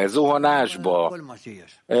 emelkedésbe, zuhanásba,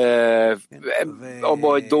 abba,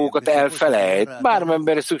 hogy dolgokat elfelejt, bármely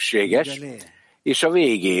ember szükséges, és a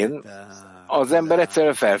végén az ember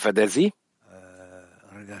egyszerűen felfedezi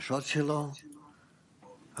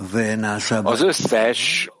az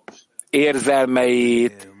összes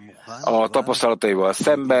érzelmeit a tapasztalataival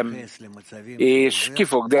szemben, és ki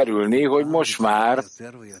fog derülni, hogy most már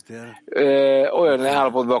olyan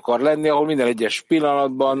állapotban akar lenni, ahol minden egyes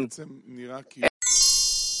pillanatban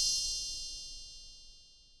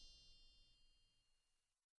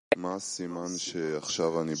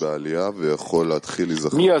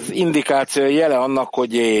mi az indikáció jele annak,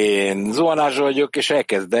 hogy én zuhanásra vagyok, és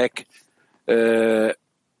elkezdek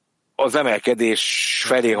az emelkedés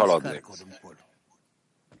felé haladni?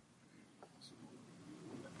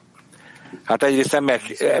 Hát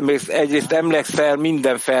egyrészt emlékszel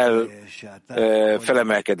minden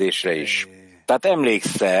felemelkedésre is. Tehát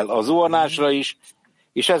emlékszel a zuhanásra is,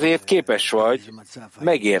 és ezért képes vagy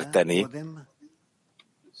megérteni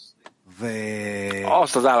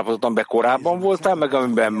azt az állapotot, amiben korábban voltál, meg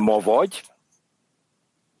amiben ma vagy,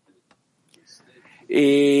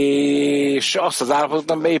 és azt az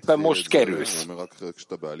állapotot, amiben éppen most kerülsz.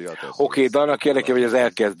 Oké, de annak érdekében, hogy ez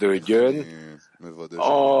elkezdődjön,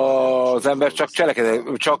 az ember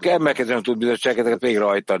csak emelkedően tud bizonyos cselekedeteket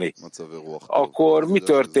végrehajtani. Akkor mi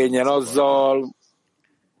történjen azzal,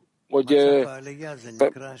 hogy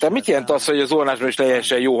te mit jelent az, hogy a zuhanásban is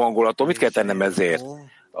legyen jó hangulatom? Mit kell tennem ezért?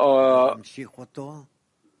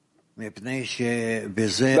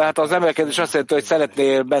 De hát az emelkedés azt jelenti, hogy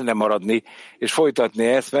szeretnél benne maradni, és folytatni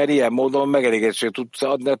ezt, mert ilyen módon megelégedését tudsz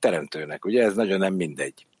adni a teremtőnek. Ugye ez nagyon nem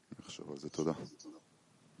mindegy.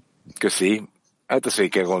 Köszi. Hát ezt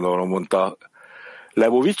végig kell gondolnom, mondta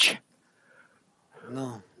Lebovics.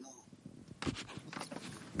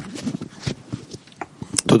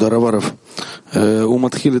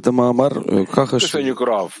 Köszönjük,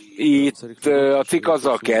 Rav. Itt a cikk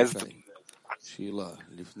azzal kezd,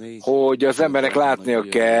 hogy az embernek látnia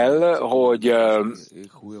kell, hogy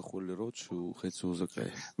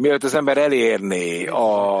mielőtt az ember elérné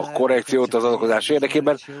a korrekciót az adakozás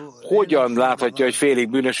érdekében, hogyan láthatja, hogy félig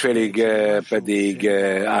bűnös, félig pedig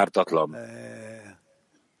ártatlan.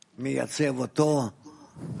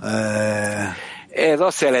 Ez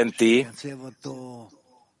azt jelenti,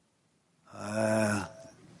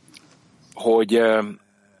 hogy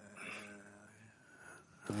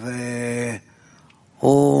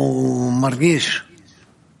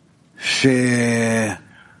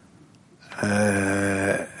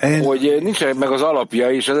nincsenek meg az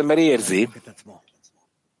alapja, és az ember érzi,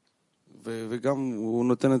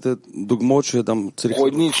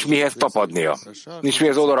 hogy nincs mihez tapadnia, nincs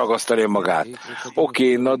mihez odaragasztani magát.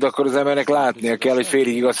 Oké, na de akkor az embernek látnia kell, hogy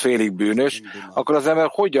félig igaz, félig bűnös, akkor az ember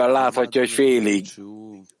hogyan láthatja, hogy félig?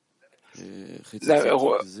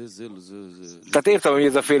 Tehát értem, hogy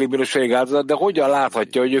ez a félig bűnös, félig áldozat, de hogyan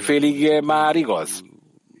láthatja, hogy ő félig már igaz?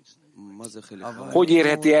 Hogy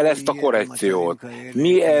érheti el ezt a korrekciót?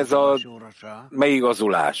 Mi ez a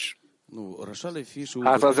megigazulás?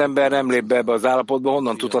 Hát az ember nem lép be ebbe az állapotba,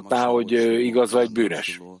 honnan tudhatná, hogy igaz vagy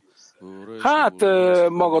bűnös? Hát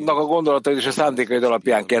magadnak a gondolatait és a szándékaid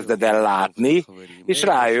alapján kezded el látni, és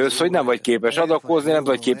rájössz, hogy nem vagy képes adakozni, nem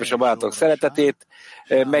vagy képes a barátok szeretetét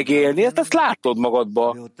megélni, ezt látod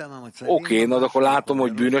magadba. Oké, na akkor látom,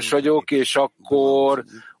 hogy bűnös vagyok, és akkor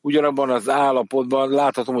ugyanabban az állapotban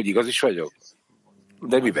láthatom, hogy igaz is vagyok.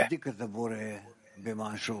 De mibe?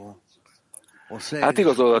 Hát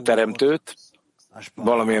igazolod a teremtőt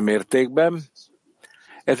valamilyen mértékben,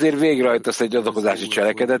 ezért végrehajtasz egy adakozási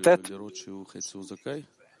cselekedetet.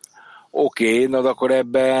 Oké, na akkor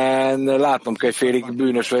ebben látnom kell, hogy félig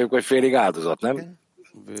bűnös vagyok, vagy félig áldozat, nem?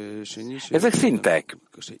 Ezek szintek.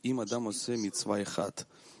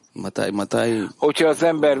 Hogyha az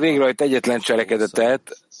ember végrehajt egyetlen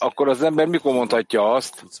cselekedetet, akkor az ember mikor mondhatja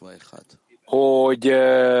azt, hogy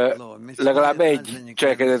legalább egy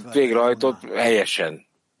cselekedet végrehajtott helyesen.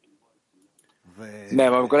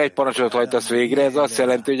 Nem, amikor egy parancsolatot hajtasz végre, ez azt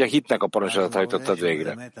jelenti, hogy a hitnek a parancsolatot hajtottad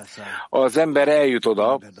végre. Az ember eljut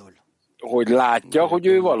oda, hogy látja, hogy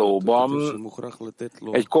ő valóban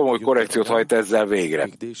egy komoly korrekciót hajt ezzel végre.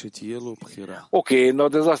 Oké, no,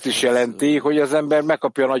 de ez azt is jelenti, hogy az ember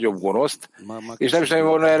megkapja a nagyobb gonoszt, és nem is nagyon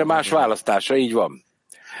volna erre más választása, így van.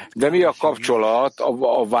 De mi a kapcsolat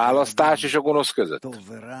a választás és a gonosz között?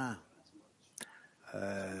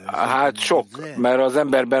 Hát sok, mert az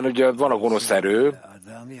emberben ugye van a gonosz erő,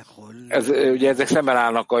 ugye ezek szemben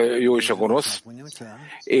állnak a jó és a gonosz,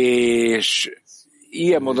 és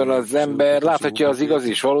ilyen módon az ember láthatja az igazi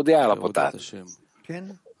és valódi állapotát.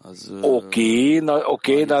 Oké,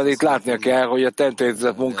 de itt látnia kell, hogy a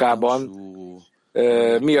teremtőzet munkában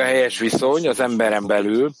mi a helyes viszony az emberen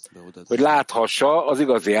belül, hogy láthassa az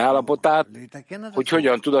igazi állapotát, hogy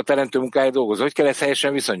hogyan tud a teremtő munkája dolgozni, hogy kell ezt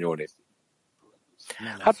helyesen viszonyulni.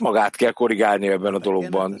 Hát magát kell korrigálni ebben a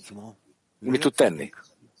dologban. Mit tud tenni?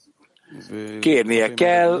 Kérnie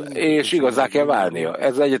kell, és igazzá kell válnia.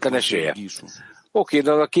 Ez az egyetlen esélye. Oké,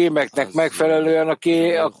 de a kémeknek megfelelően a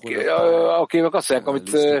kémek azt mondják,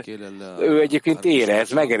 amit ő egyébként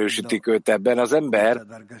érez, megerősítik őt ebben. Az ember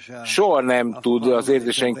soha nem tud az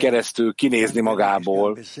érzésein keresztül kinézni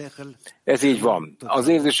magából. Ez így van. Az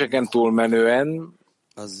érzéseken túlmenően,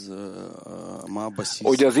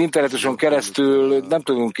 hogy az internetuson keresztül nem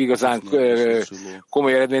tudunk igazán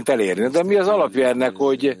komoly eredményt elérni. De mi az alapja ennek,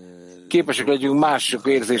 hogy képesek legyünk mások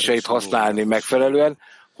érzéseit használni megfelelően,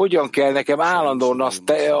 hogyan kell nekem állandóan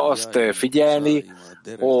azt figyelni,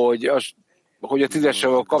 hogy a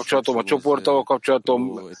tízesával kapcsolatom, a csoporttal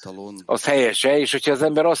kapcsolatom az helyese, és hogyha az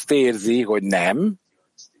ember azt érzi, hogy nem,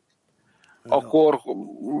 akkor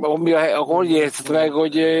hogy érzed meg,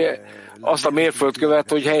 hogy azt a mérföldkövet,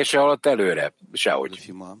 hogy helyesen haladt előre?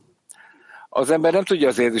 Sehogy. Az ember nem tudja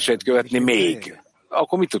az érzéseit követni még.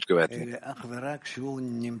 Akkor mit tud követni?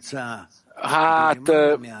 Hát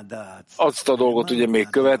azt a dolgot tudja még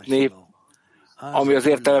követni, ami az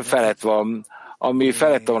értelem felett van, ami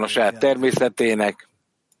felette van a saját természetének,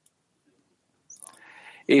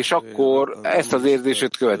 és akkor ezt az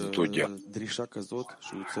érzését követni tudja.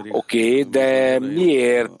 Oké, de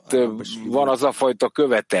miért van az a fajta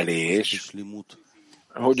követelés,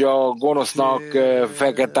 hogy a gonosznak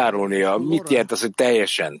fel kell tárulnia? Mit jelent az, hogy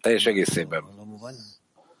teljes egészében?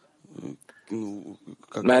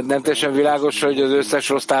 Mert nem teljesen világos, hogy az összes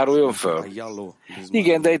rossz táruljon föl?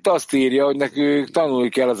 Igen, de itt azt írja, hogy nekünk tanulni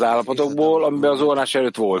kell az állapotokból, amiben az orvonás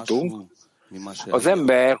előtt voltunk. Az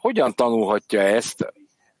ember hogyan tanulhatja ezt?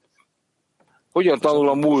 hogyan tanul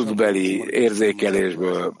a múltbeli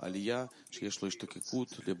érzékelésből.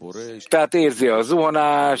 Tehát érzi a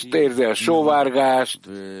zuhanást, érzi a sóvárgást,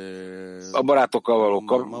 a barátokkal való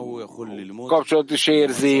kapcsolat is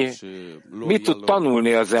érzi. Mit tud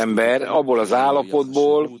tanulni az ember abból az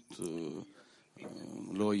állapotból,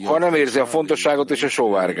 ha nem érzi a fontosságot és a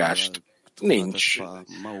sóvárgást? Nincs.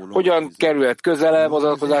 Hogyan kerülhet közelebb az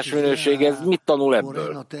alkozás minőséghez? Mit tanul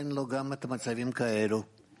ebből?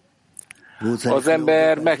 Az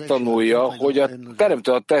ember megtanulja, hogy a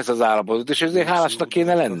Teremtő adta ezt az állapotot, és ezért hálásnak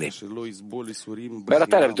kéne lenni. Mert a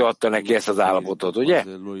Teremtő adta neki ezt az állapotot, ugye?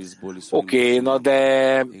 Oké, na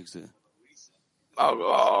de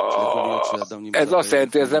ez azt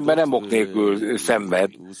jelenti, hogy az ember nem ok nélkül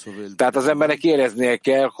szenved. Tehát az embernek éreznie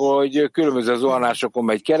kell, hogy különböző zuhanásokon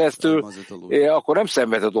megy keresztül, akkor nem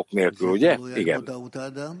szenvedhet ok nélkül, ugye? Igen.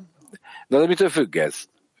 De mitől függ ez?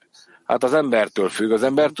 Hát az embertől függ, az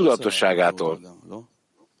ember tudatosságától.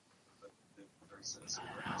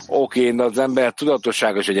 Oké, de az ember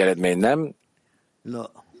tudatosságos egy eredmény, nem?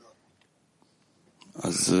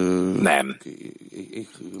 Nem.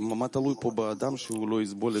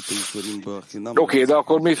 Oké, de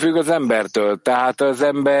akkor mi függ az embertől? Tehát az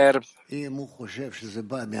ember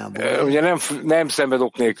ugye nem szenved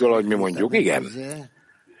ok nélkül, ahogy mi mondjuk, igen.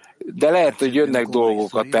 De lehet, hogy jönnek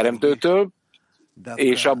dolgok a Teremtőtől,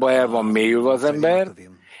 és abban el van mélyülve az ember,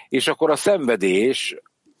 és akkor a szenvedés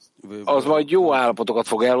az majd jó állapotokat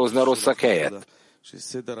fog elhozni a rosszak helyett.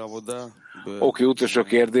 Oké, utolsó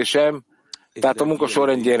kérdésem. Tehát a munka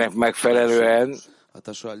sorrendjének megfelelően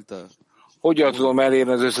hogyan tudom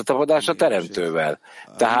elérni az összetapadást a Teremtővel?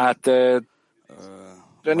 Tehát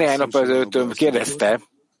néhány nap ezelőtt kérdezte,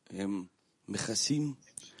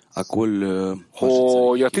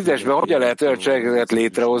 hogy a 10-esben hogyan lehet olyan cselekedetet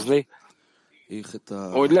létrehozni,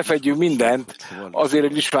 hogy lefedjünk mindent, azért,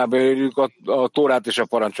 hogy ismerbe érjük a Tórát és a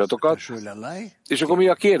parancsolatokat. És akkor mi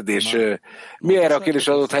a kérdés? Mi erre a kérdés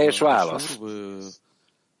adott helyes válasz?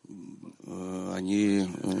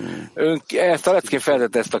 Ön ezt a leckén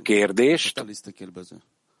feltette ezt a kérdést,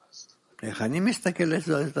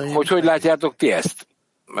 hogy látjátok ti ezt?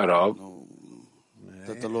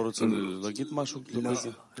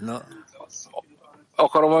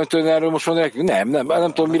 Akarom valamit tudni erről most mondani nekünk?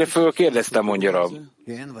 Nem tudom, mire fölkérdeztem, mondja Rab.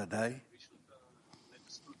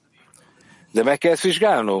 De meg kell ezt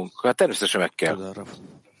vizsgálnunk? Hát természetesen meg kell.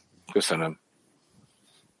 Köszönöm.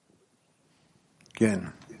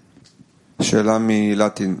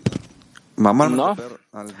 Na,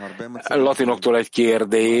 latinoktól egy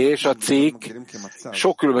kérdés. A cikk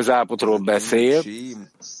sok különböző állapotról beszél.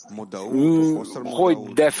 Hogy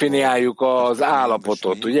definiáljuk az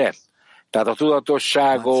állapotot, ugye? Tehát a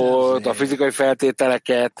tudatosságot, a fizikai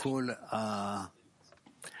feltételeket.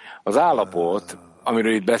 Az állapot,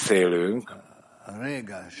 amiről itt beszélünk,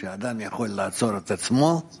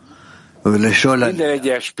 minden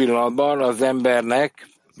egyes pillanatban az embernek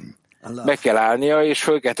meg kell állnia, és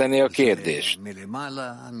föl kell tenni a kérdést.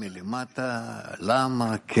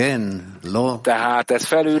 Tehát ez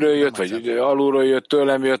felülről jött, vagy alulról jött,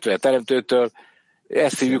 tőlem jött, vagy a Teremtőtől.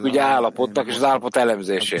 Ezt hívjuk ugye állapotnak, és az állapot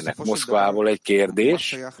elemzésének. Moszkvából egy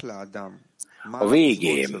kérdés. A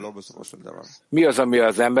végén. Mi az, ami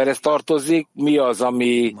az emberhez tartozik? Mi az,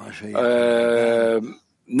 ami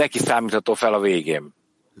neki számítható fel a végén?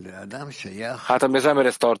 Hát, ami az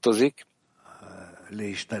emberhez tartozik,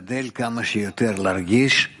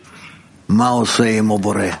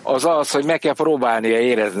 az az, hogy meg kell próbálnia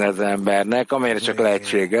érezni az embernek, amelyre csak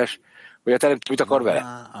lehetséges, hogy a Teremtő mit akar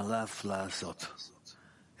vele.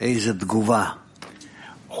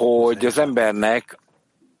 Hogy az embernek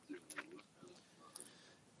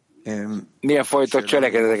milyen fajta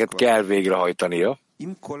cselekedeteket kell végrehajtania.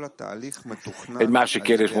 Egy másik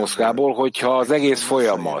kérdés Moszkvából, hogyha az egész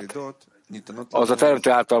folyamat az a Teremtő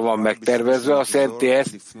által van megtervezve, azt jelenti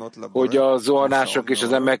ezt, hogy a zuhanások és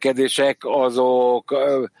az emelkedések azok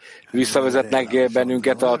visszavezetnek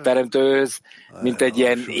bennünket a Teremtőhöz, mint egy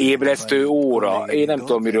ilyen ébresztő óra. Én nem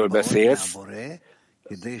tudom, miről beszélsz,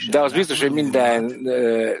 de az biztos, hogy minden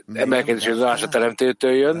emelkedés és zuhanás a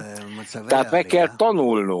Teremtőtől jön. Tehát meg kell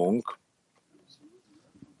tanulnunk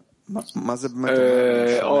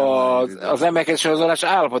az emelkedés és zuhanás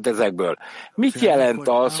állapot ezekből. Mit jelent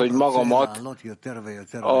az, hogy magamat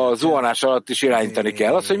a zuhanás alatt is irányítani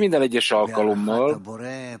kell? Az, hogy minden egyes alkalommal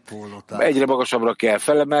egyre magasabbra kell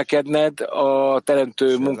felemelkedned a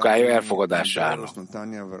Teremtő munkája elfogadására.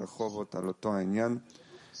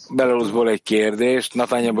 Belarusból egy kérdést,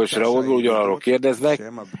 Natányából és Raúlból ugyanarról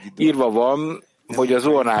kérdeznek. Írva van, hogy a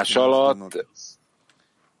zuhanás alatt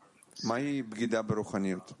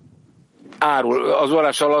az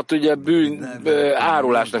orrás alatt ugye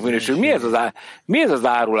árulásnak minősül. Mi ez az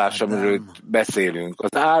árulás, amiről beszélünk?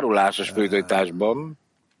 Az árulás a spiritualitásban.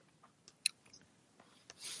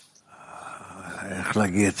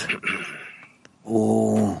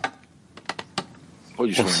 Hogy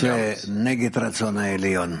is mondjam?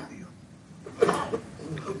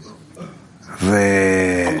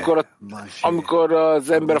 Amikor az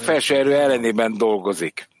ember a felső erő ellenében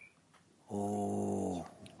dolgozik.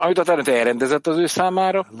 Amit a teremtő elrendezett az ő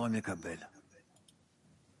számára,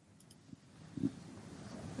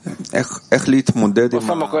 azt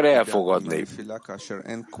nem akar elfogadni.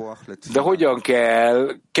 De hogyan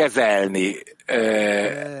kell kezelni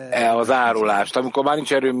az árulást, amikor már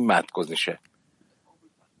nincs erő imádkozni se?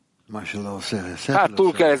 Hát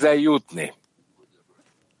túl kell ezzel jutni.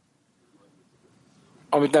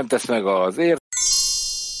 Amit nem tesz meg az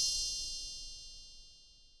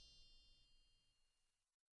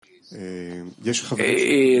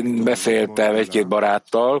Én beszéltem egy-két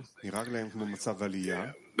baráttal,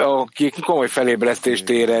 akik komoly felébresztést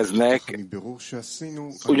éreznek,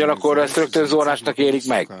 ugyanakkor ezt rögtön zórásnak érik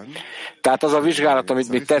meg. Tehát az a vizsgálat, amit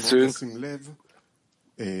mi teszünk,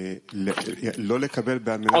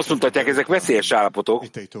 azt mutatják, ezek veszélyes állapotok,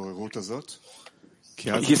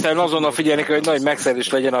 hiszen azonnal figyelnek, hogy nagy megszerzés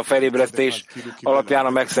legyen a felébresztés alapján a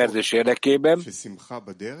megszerzés érdekében.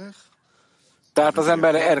 Tehát az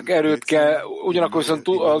ember erőt kell, ugyanakkor viszont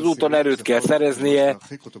az úton erőt kell szereznie,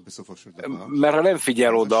 mert ha nem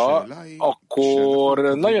figyel oda, akkor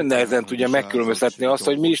nagyon nehezen tudja megkülönböztetni azt,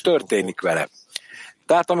 hogy mi is történik vele.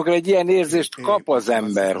 Tehát amikor egy ilyen érzést kap az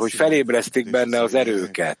ember, hogy felébresztik benne az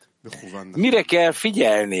erőket, mire kell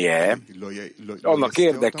figyelnie annak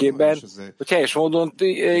érdekében, hogy helyes módon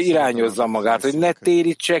irányozza magát, hogy ne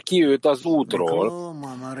térítse ki őt az útról,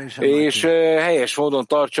 és helyes módon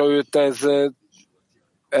tartsa őt ez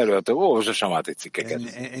előtt. Olvasd a samáti cikkeket.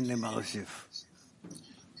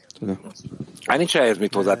 Hát nincs ehhez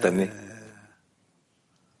mit hozzátenni.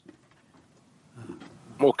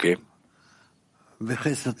 Oké.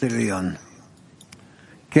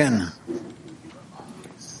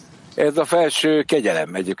 Ez a felső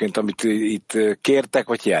kegyelem egyébként, amit itt kértek,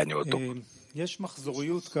 vagy hiányoltok.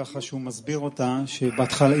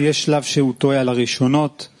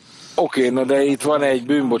 Oké, na de itt van egy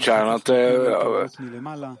bűnbocsánat.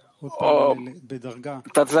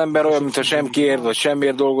 Tehát az ember olyan, mintha sem kér, vagy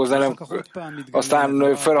semmiért dolgozna, nem,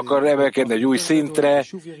 aztán fel akar emelkedni egy új szintre,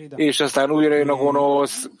 és aztán újra jön a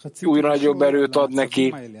gonosz, újra nagyobb erőt ad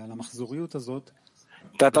neki.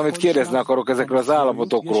 Tehát amit kérdezni akarok ezekről az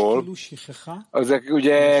állapotokról, ezek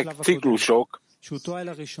ugye ciklusok,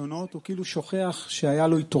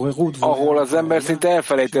 ahol az ember szinte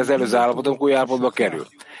elfelejti az előző állapotok, új állapotba kerül.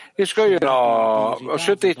 És akkor jön a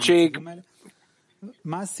sötétség,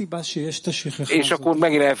 és akkor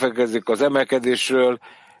megint elfelejtkezik az emelkedésről.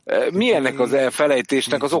 Mi ennek az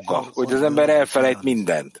elfelejtésnek az oka? Hogy az ember elfelejt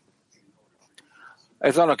mindent.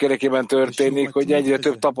 Ez annak érdekében történik, hogy egyre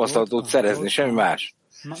több tapasztalatot szerezni, semmi más.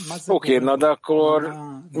 Oké, na de akkor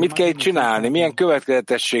mit kell itt csinálni? Milyen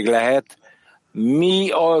következetesség lehet? Mi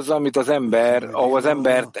az, amit az ember, ahol az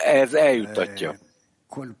embert ez eljuttatja?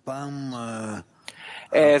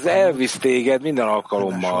 Ez elvisz téged minden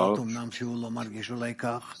alkalommal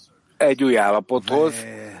egy új állapothoz,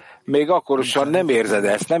 még akkor is, ha nem érzed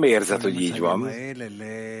ezt, nem érzed, hogy így van.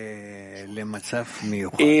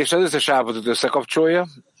 És az összes állapotot összekapcsolja,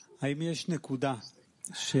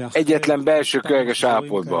 egyetlen belső különleges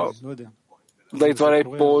állapotban. De itt van egy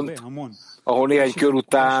pont, ahol néhány kör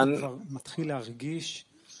után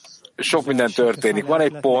sok minden történik. Van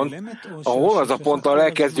egy pont, ahol az a pont, ahol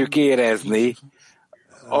elkezdjük érezni,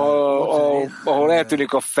 ahol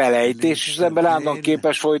eltűnik a felejtés, és az ember állandóan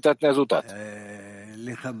képes folytatni az utat.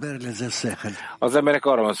 Az emberek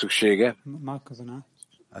arra van szüksége,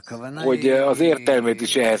 hogy az értelmét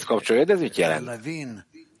is ehhez kapcsolja. De ez mit jelent?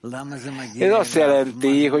 Ez azt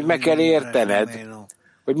jelenti, hogy meg kell értened,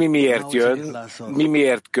 hogy mi miért jön, mi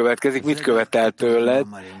miért következik, mit követel tőled,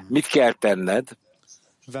 mit kell tenned.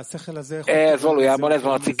 Ez valójában ez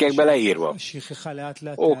van a cikkekben leírva.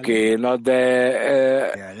 Oké, na de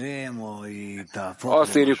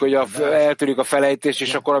azt írjuk, hogy eltűnik a felejtés,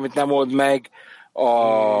 és akkor amit nem old meg,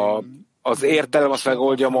 az értelem azt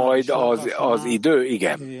megoldja majd az idő,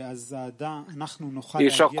 igen.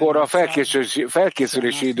 És akkor a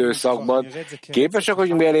felkészülési időszakban képesek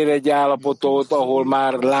vagyunk elérni egy állapotot, ahol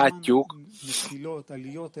már látjuk,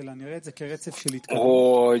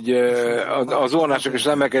 hogy az vonások és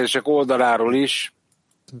emelkedések oldaláról is,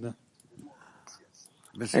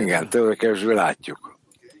 igen, tőle kevésbé látjuk.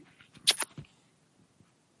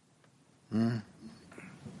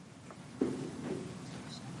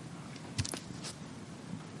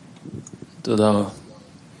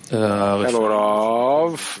 Hello,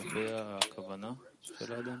 Rav.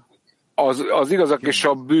 Az igazak és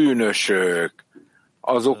a bűnösök,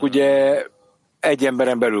 azok ugye egy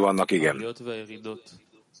emberen belül vannak, igen.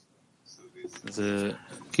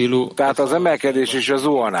 Tehát az emelkedés és a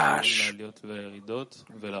zuhanás.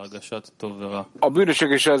 A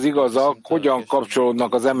bűnösök és az igazak hogyan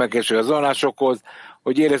kapcsolódnak az emelkedés és a zuhanásokhoz,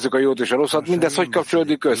 hogy érezzük a jót és a rosszat, mindez hogy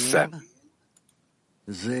kapcsolódik össze?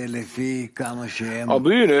 A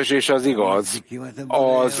bűnös és az igaz,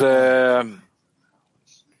 az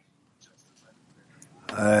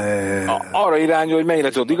arra irányul, hogy mennyire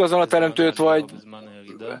tudod igazolni a teremtőt, vagy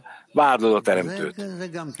vádlod a teremtőt.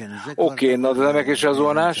 Oké, na az emelkedés és a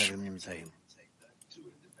zuhanás?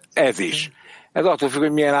 Ez is. Ez attól függ,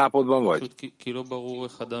 hogy milyen állapotban vagy.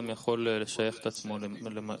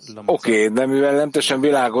 Oké, de mivel nem teljesen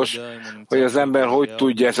világos, hogy az ember hogy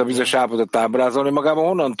tudja ezt a bizonyos állapotot ábrázolni, magában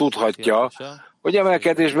honnan tudhatja, hogy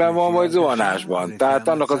emelkedésben van, vagy zuhanásban. Tehát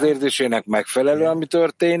annak az érzésének megfelelő, ami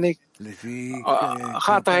történik.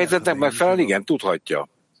 Hát a helyzetnek megfelelően, igen, tudhatja.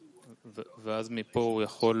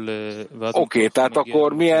 Oké, tehát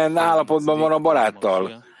akkor milyen állapotban van a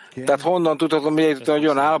baráttal? Tehát honnan tudhatom, hogy egy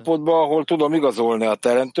olyan állapotban, ahol tudom igazolni a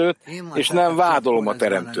teremtőt, és nem vádolom a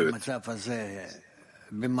teremtőt.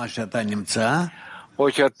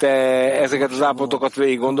 Hogyha te ezeket az állapotokat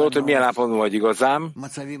végig gondolod, hogy milyen állapotban vagy igazán,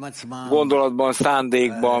 gondolatban,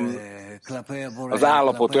 szándékban, az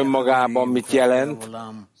állapot önmagában mit jelent,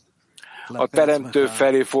 a teremtő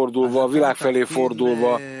felé fordulva, a világ felé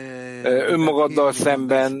fordulva, önmagaddal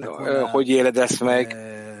szemben, hogy éled ezt meg.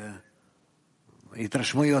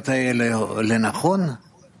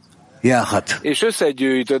 És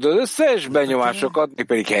összegyűjtöd az összes benyomásokat, még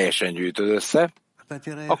pedig helyesen gyűjtöd össze,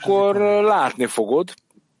 akkor látni fogod,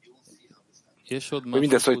 hogy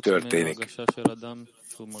mindez hogy történik.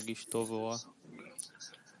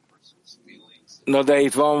 Na de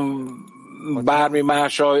itt van bármi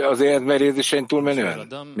más az életmerézésen túlmenően?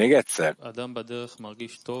 Még egyszer.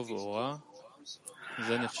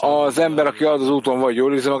 Az ember, aki az úton vagy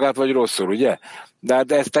jól érzi magát, vagy rosszul, ugye? De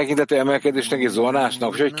hát ez tekintető emelkedésnek és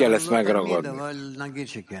zuhanásnak, hogy kell ezt megragadni?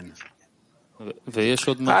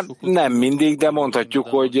 Hát nem mindig, de mondhatjuk,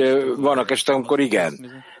 hogy vannak esetek, amikor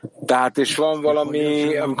igen. Tehát és van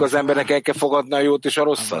valami, amikor az embernek el kell fogadni a jót és a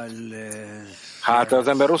rosszat. Hát az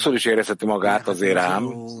ember rosszul is érezheti magát azért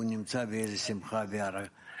ám.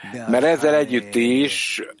 Mert ezzel együtt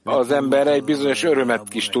is az ember egy bizonyos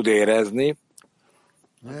örömet is tud érezni.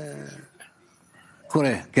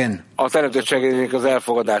 A teremtőségének az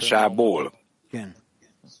elfogadásából.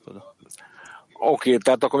 Oké,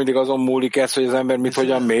 tehát akkor mindig azon múlik ez, hogy az ember mit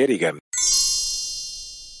hogyan mér, igen.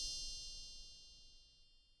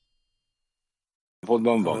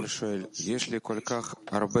 Van.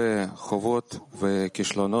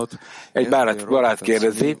 Egy barát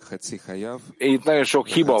kérdezi, itt nagyon sok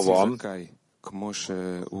hiba van.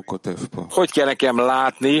 Hogy kell nekem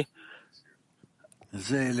látni,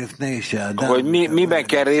 hogy miben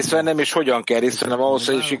kell részt vennem, és hogyan kell részt vennem ahhoz,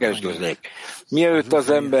 hogy sikeres legyek. Mielőtt az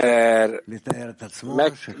ember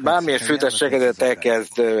bármilyen főtestségedet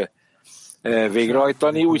elkezd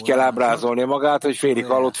végrehajtani, úgy kell ábrázolni magát, hogy félig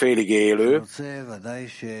halott, félig élő,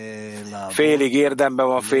 félig érdemben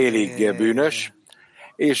van, félig bűnös,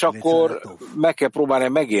 és akkor meg kell próbálni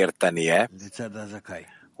megértenie,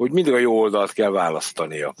 hogy mindig a jó oldalt kell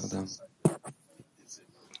választania.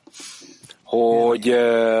 Hogy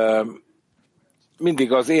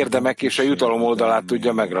mindig az érdemek és a jutalom oldalát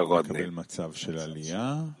tudja megragadni.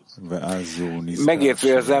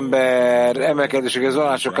 Megértve az ember emelkedések és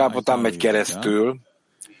zuhanások állapotán megy keresztül,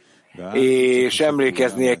 és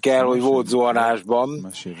emlékeznie kell, hogy volt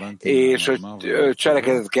zuhanásban, és hogy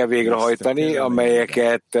cselekedetet kell végrehajtani,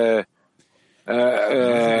 amelyeken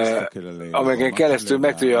keresztül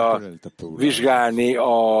meg tudja vizsgálni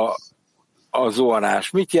a zuhanás.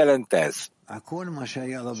 Mit jelent ez?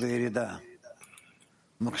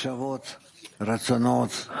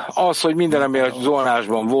 Az, hogy minden, ami a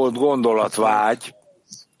zuhanásban volt, gondolat, vágy,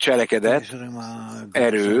 cselekedet,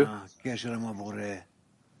 erő,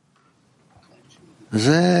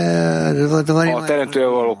 a teremtővel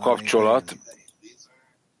való kapcsolat,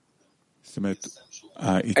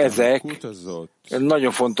 ezek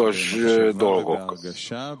nagyon fontos dolgok.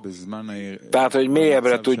 Tehát, hogy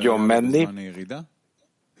mélyebbre tudjon menni,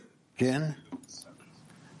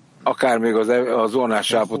 akár még az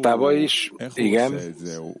zuhanás állapotában is, igen.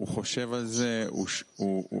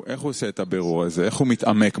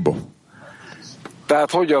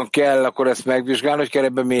 Tehát hogyan kell akkor ezt megvizsgálni, hogy kell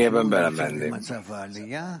ebben mélyebben belemenni?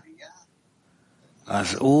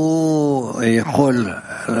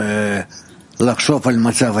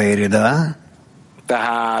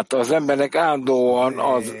 Tehát az embernek állandóan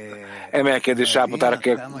az emelkedés állapotára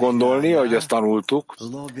kell gondolni, ahogy azt tanultuk,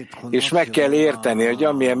 és meg kell érteni, hogy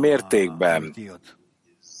amilyen mértékben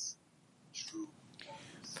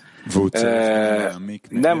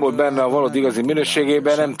nem volt benne a valódi igazi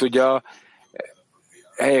minőségében, nem tudja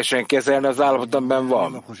helyesen kezelni az állapot, amiben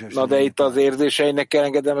van. Na de itt az érzéseinek kell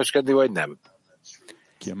engedelmeskedni, vagy nem?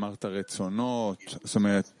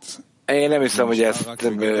 Én nem hiszem, hogy ez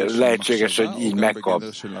lehetséges, hogy így megkap.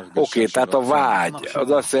 Oké, tehát a vágy,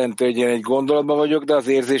 az azt jelenti, hogy én egy gondolatban vagyok, de az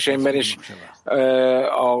érzéseimben is,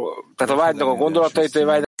 tehát a vágynak a gondolatait, vagy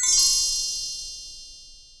vágynak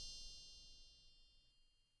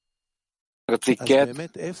a cikket,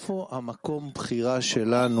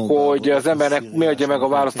 hogy az embernek mi adja meg a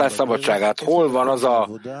választás szabadságát. Hol van az a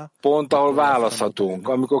pont, ahol választhatunk,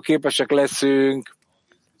 amikor képesek leszünk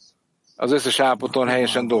az összes állapoton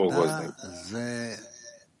helyesen dolgozni.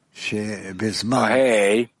 A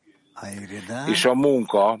hely és a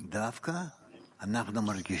munka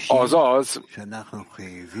az,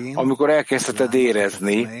 amikor elkezdheted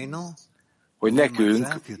érezni, hogy nekünk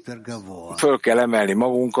föl kell emelni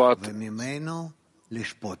magunkat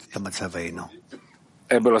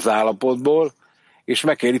ebből az állapotból, és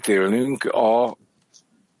meg kell ítélnünk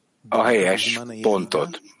a helyes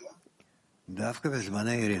pontot.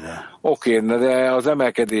 Oké, de az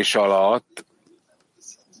emelkedés alatt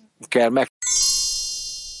kell meg...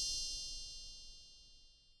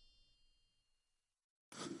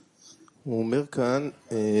 הוא אומר כאן,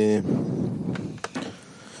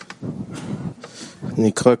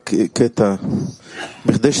 נקרא קטע,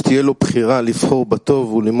 בכדי שתהיה לו בחירה לבחור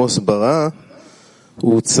בטוב ולמוס ברע,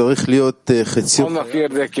 הוא צריך להיות חציו. Annak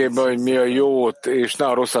érdekében, hogy mi a jót és ne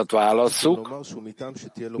a rosszat válasszuk,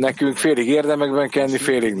 nekünk félig érdemekben kell lenni,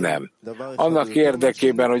 félig nem. Annak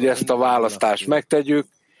érdekében, hogy ezt a választást megtegyük,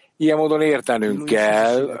 ilyen módon értenünk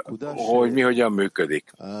kell, hogy mi hogyan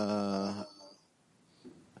működik.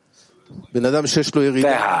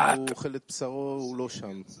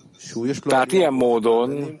 Tehát ilyen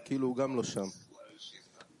módon,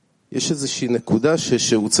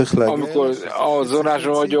 amikor a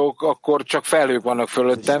zónáson vagyok, akkor csak felhők vannak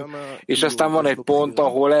fölöttem, és aztán van egy pont,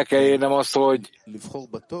 ahol el kell érnem azt, hogy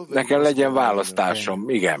nekem legyen választásom.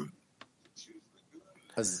 Igen.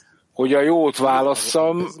 Hogy a jót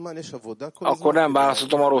válasszam, akkor nem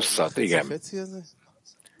választhatom a rosszat. Igen.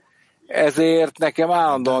 Ezért nekem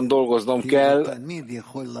állandóan dolgoznom kell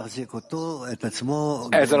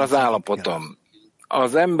ezen az állapoton.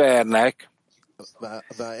 Az embernek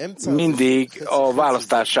mindig a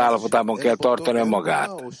választás állapotában kell tartani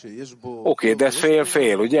magát. Oké, de ez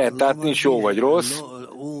fél-fél, ugye? Tehát nincs jó vagy rossz,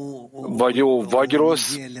 vagy jó vagy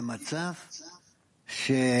rossz.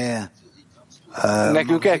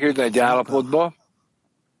 Nekünk el kell jutni egy állapotba,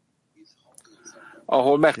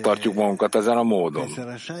 ahol megtartjuk magunkat ezen a módon.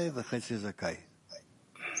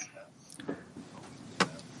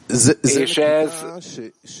 És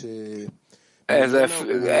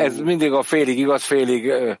ez mindig a félig igaz,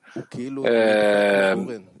 félig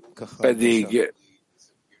pedig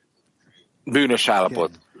bűnös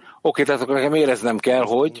állapot. Oké, tehát akkor nekem éreznem kell,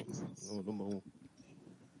 hogy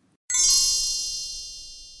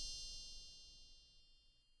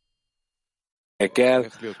kell,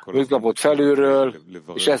 őt kapott felülről,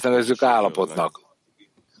 és ezt nevezzük állapotnak.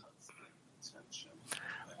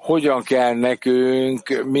 Hogyan kell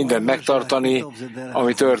nekünk mindent megtartani,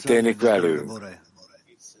 ami történik velünk?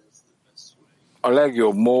 A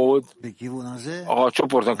legjobb mód, ha a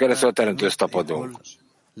csoporton keresztül a teremtőt tapadunk.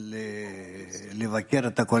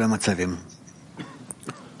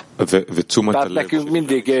 Tehát nekünk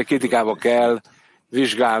mindig kritikába kell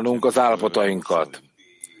vizsgálnunk az állapotainkat.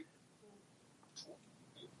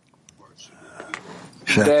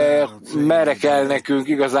 De merre kell nekünk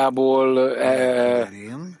igazából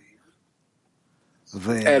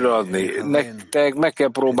előadni? Nektek meg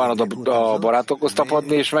kell próbálnod a barátokhoz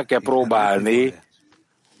tapadni, és meg kell próbálni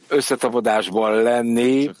összetapadásban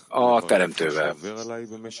lenni a teremtővel.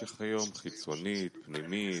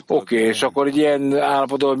 Oké, és akkor egy ilyen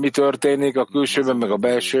állapotban mi történik a külsőben, meg a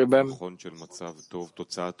belsőben?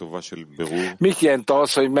 Mit jelent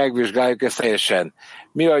az, hogy megvizsgáljuk ezt helyesen?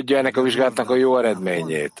 Mi adja ennek a vizsgálatnak a jó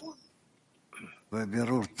eredményét?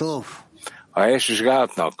 A helyes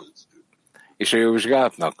vizsgálatnak és a jó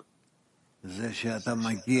vizsgálatnak?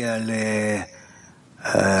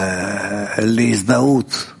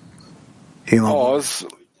 Az,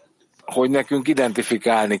 hogy nekünk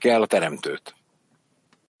identifikálni kell a teremtőt.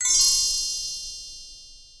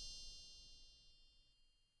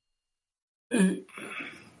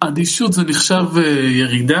 אדישות זה נחשב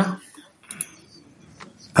ירידה?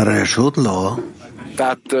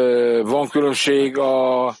 Tehát van különbség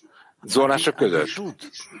a zónások között?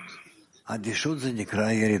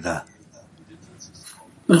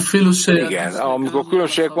 Igen, amikor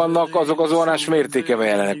különbségek vannak, azok a zónás mértékeben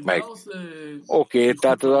jelenek meg. Oké,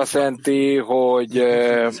 tehát az azt jelenti, hogy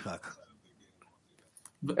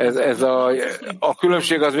ez a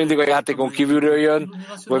különbség az mindig a játékon kívülről jön,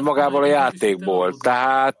 vagy magából a játékból.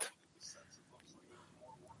 Tehát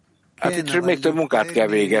hát itt még több munkát kell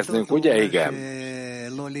végeznünk, ugye? Igen.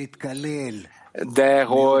 De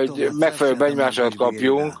hogy megfelelő benyomását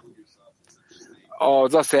kapjunk,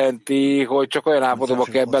 az azt jelenti, hogy csak olyan állapotokba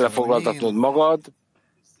kell belefoglaltatnod magad,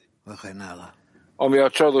 ami a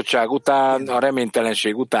csalódottság után, a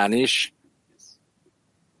reménytelenség után is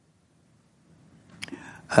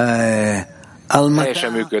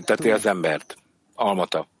teljesen működteti az embert.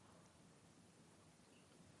 Almata.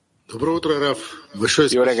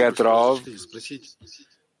 Jó reggelt, Rav.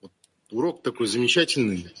 Урок такой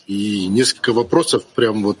замечательный, и несколько вопросов,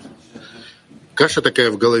 прям вот каша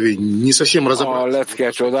такая в голове, не совсем разобраться. A lecke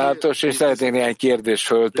csodálatos, és szeretnék néhány kérdést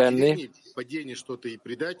föltenni.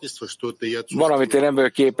 Van, amit én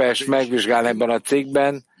ebből képes megvizsgálni ebben a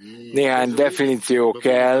cikkben, néhány definíció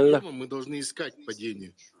kell.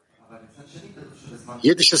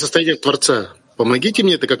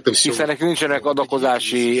 Hiszen nekünk nincsenek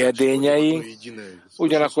adakozási edényei,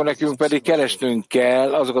 ugyanakkor nekünk pedig keresnünk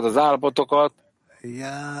kell azokat az állapotokat,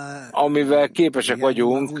 amivel képesek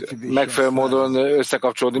vagyunk megfelelő módon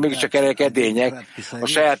összekapcsolódni, mégiscsak ennek edények a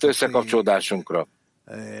saját összekapcsolódásunkra.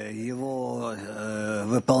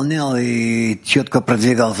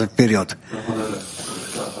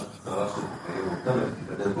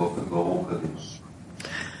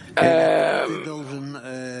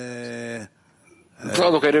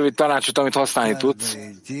 Adok egy rövid tanácsot, amit használni tudsz.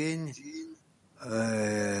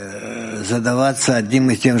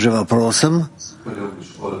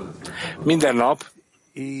 Minden nap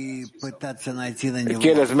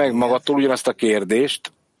kérdezd meg magadtól ugyanazt a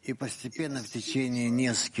kérdést,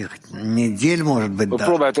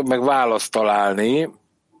 próbáltok meg választ találni,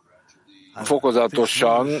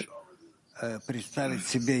 fokozatosan,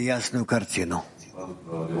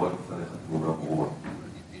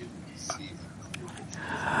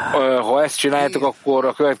 ha ezt csináljátok, akkor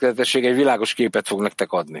a következetesség egy világos képet fog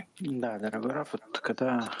nektek adni.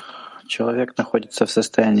 Человек находится в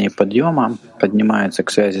состоянии подъема, поднимается к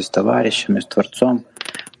связи с товарищами, с Творцом.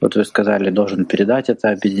 Вот вы сказали, должен передать это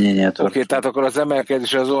объединение Творцу. Oké, tehát akkor az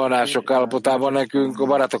emelkedés az zuhanások állapotában nekünk a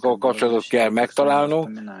barátokkal kapcsolatot kell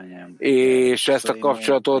megtalálnunk, és ezt a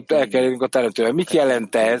kapcsolatot el kell érnünk a teremtővel. Mit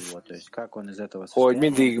jelent ez, hogy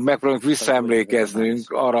mindig megpróbálunk visszaemlékeznünk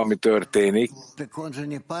arra, ami történik?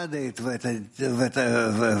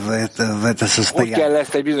 Hogy kell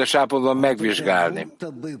ezt egy bizonyos állapotban megvizsgálni?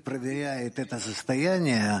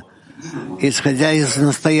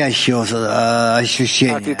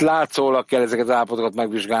 Hát itt látszólag kell ezeket az állapotokat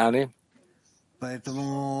megvizsgálni.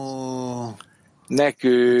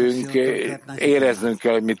 Nekünk éreznünk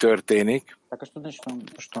kell, hogy mi történik.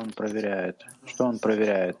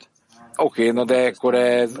 Oké, na de akkor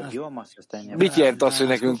ez... Mit jelent az, hogy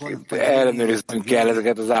nekünk ellenőriznünk kell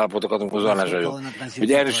ezeket az állapotokat, amikor zuhanás vagyunk?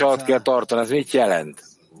 Hogy erről is alatt kell tartani, ez mit jelent?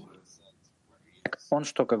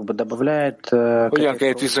 Hogyan kell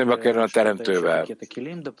itt viszonyba kerülni a teremtővel?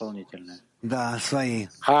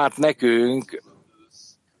 Hát nekünk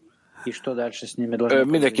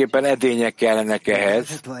mindenképpen edények kellenek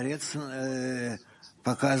ehhez.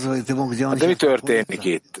 De mi történik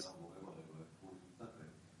itt?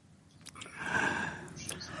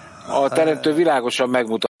 A teremtő világosan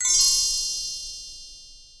megmutat,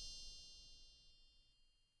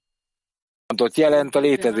 jelent, a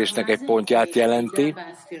létezésnek egy pontját jelenti.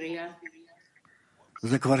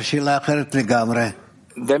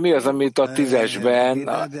 De mi az, amit a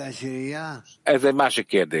 10-esben? Ez egy másik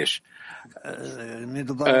kérdés.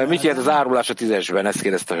 Mit jelent az árulás a 10-esben? Ezt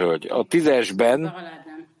kérdezte a hölgy. A 10-esben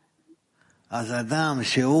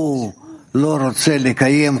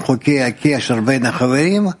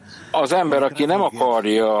az ember, aki nem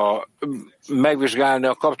akarja megvizsgálni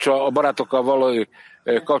a barátokkal való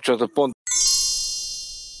kapcsolatot pont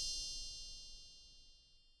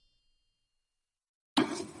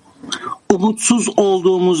umutsuz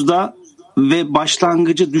olduğumuzda ve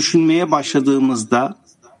başlangıcı düşünmeye başladığımızda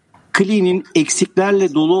klinin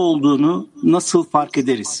eksiklerle dolu olduğunu nasıl fark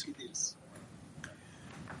ederiz?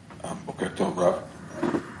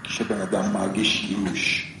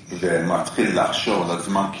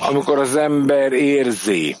 Amikor az ember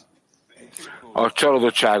érzi a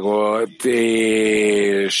csalódottságot,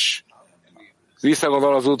 és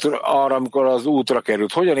Visszagondol az útra, arra, amikor az útra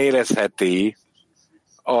került. Hogyan érezheti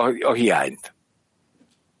a hiányt?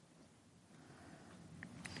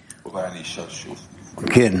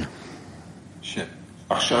 Ken.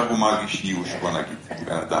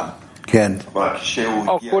 Ken.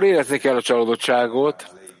 Akkor érezni kell a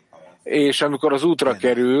csalódottságot, és amikor az útra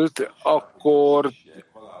került, akkor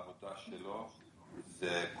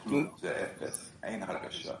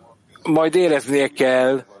majd éreznie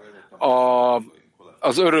kell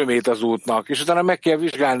az örömét az útnak, és utána meg kell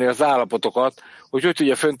vizsgálni az állapotokat, hogy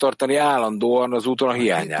tudja fenntartani állandóan az úton a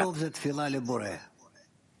hiányát.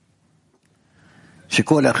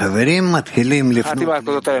 Hát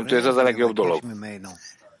imádkozz a teremtő, ez az a legjobb dolog.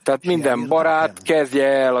 Tehát minden barát kezdje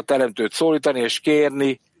el a teremtőt szólítani és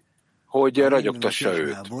kérni, hogy ragyogtassa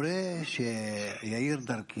őt.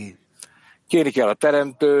 Kérni kell a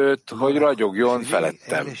teremtőt, hogy ragyogjon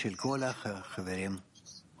felettem.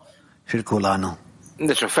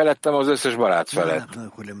 De csak felettem az összes barát felett.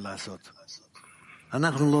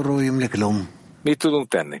 Mit tudunk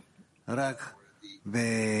tenni?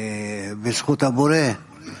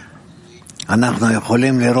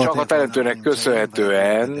 Csak a teremtőnek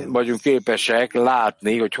köszönhetően vagyunk képesek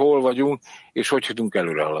látni, hogy hol vagyunk, és hogy tudunk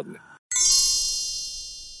előre haladni.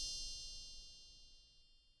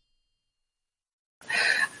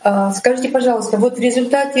 Скажите, пожалуйста, вот в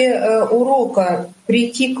результате урока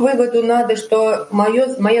прийти к выводу надо, что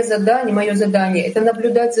мое задание — это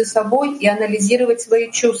наблюдать за собой и анализировать свои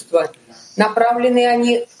чувства. Направлены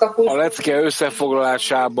они в какую... A lecke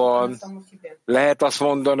összefoglalásában lehet azt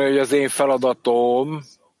mondani, hogy az én feladatom,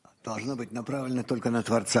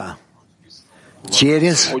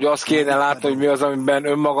 hogy azt kéne látni, hogy mi az, amiben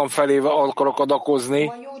önmagam felé akarok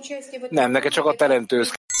adakozni. Nem, neked csak a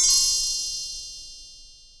teremtőz.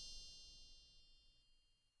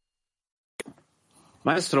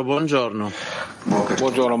 Maestro, buongiorno.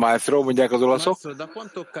 Buongiorno maestro, mondják az olaszok. Maestro, da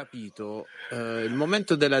quanto ho capito, il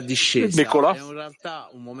momento della discesa è in realtà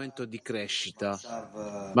un momento di crescita,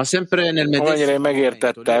 ma sempre nel medesimo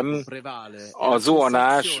megértettem, a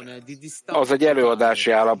zuhanás az egy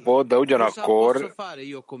előadási állapot, de ugyanakkor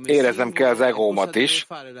éreznem kell az egómat is.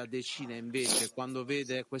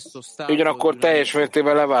 Ugyanakkor teljes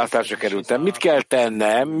mértékben leváltásra kerültem. Mit kell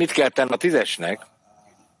tennem? Mit kell tenni a 10-esnek?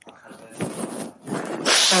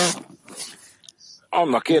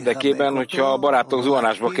 Annak érdekében, hogyha a barátok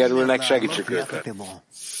zuhanásba kerülnek, segítsük őket.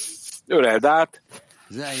 Öleld át,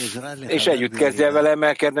 és együtt kezdj el vele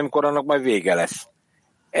emelkedni, amikor annak majd vége lesz.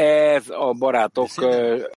 Ez a barátok...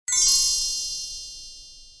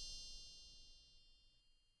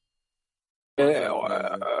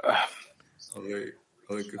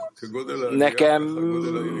 Nekem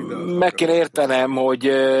meg kell értenem, hogy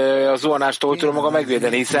a zuhanástól hogy tudom magam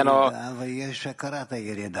megvédeni,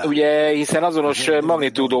 hiszen azonos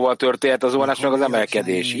magnitúdóval történt a zuhanás meg az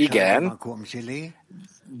emelkedés. Igen,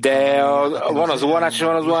 de van a zuhanás, és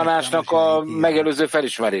van a zuhanásnak a megelőző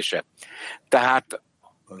felismerése. Tehát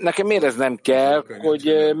nekem éreznem kell,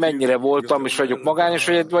 hogy mennyire voltam és vagyok magányos,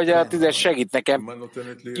 vagy a 10-es segít nekem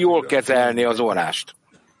jól kezelni a zuhanást.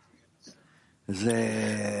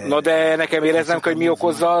 Na de nekem éreznem, hogy mi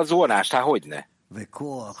okozza a zuhanást, hát hogyne?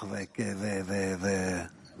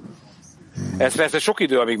 Ez persze sok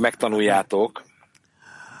idő, amíg megtanuljátok.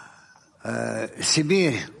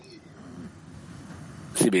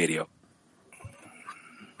 Сибирия.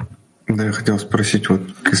 Да, я хотел спросить, вот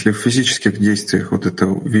если в физических действиях вот это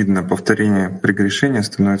видно, повторение прегрешения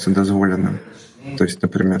становится дозволенным. То есть,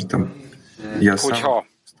 например, там я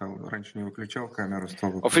сам раньше не выключал камеру,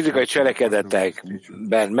 стал a fizikai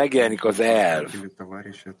cselekedetekben megjelenik az elv,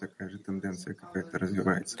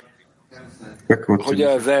 hogy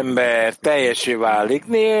az ember teljesé válik.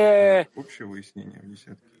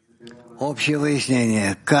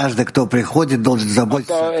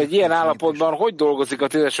 Egy ilyen állapotban hogy dolgozik a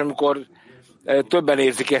 10-es, amikor többen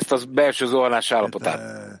érzik ezt a belső zuhanás állapotát?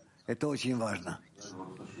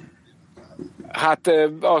 Hát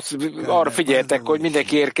arra figyeltek, hogy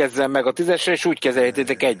mindenki érkezzen meg a 10-esre, és úgy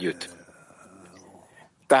kezeljétek együtt.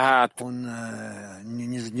 Tehát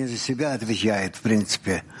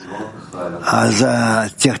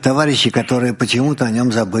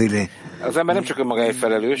az ember nem csak önmagáért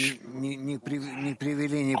felelős,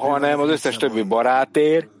 hanem az összes többi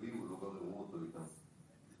barátért,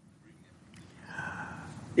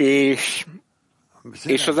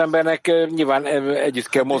 és az embernek nyilván együtt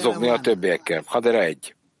kell mozogni a többiekkel. Hadera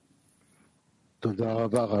egy.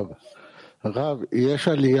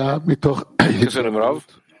 Köszönöm, Rav.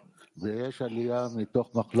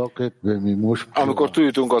 Amikor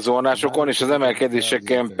túljutunk a zuhanásokon, és az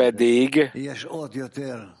emelkedéseken pedig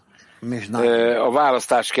a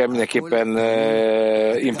választást kell mindenképpen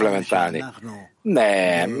implementálni.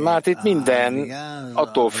 Nem, hát itt minden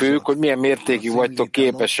attól függ, hogy milyen mértékig vagytok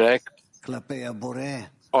képesek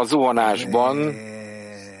a zuhanásban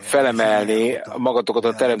felemelni magatokat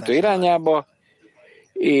a teremtő irányába,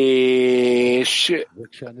 és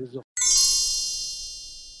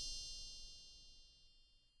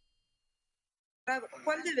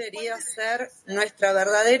 ¿Cuál debería ser nuestra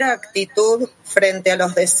verdadera actitud frente a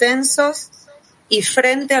los descensos y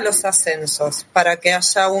frente a los ascensos para que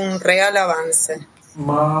haya un real avance?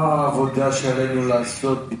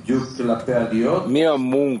 Mi a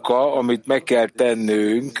munka, amit meg kell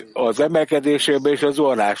tennünk az emelkedésében és a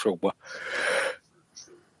zuhanásokban?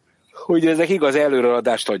 Hogy ezek igaz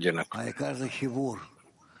előreadást adjanak.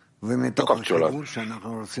 A kapcsolat.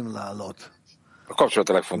 A kapcsolat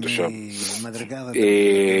a legfontosabb.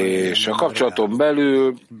 És a kapcsolaton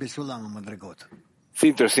belül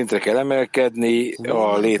szintről szintre kell emelkedni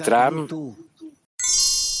a létrám.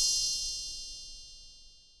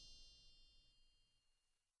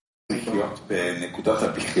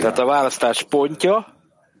 Tehát a választás pontja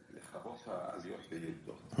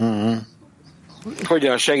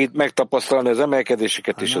hogyan segít megtapasztalni az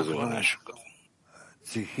emelkedéseket és az zuhanásokat.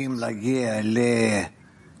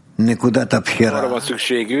 Arra van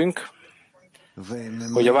szükségünk,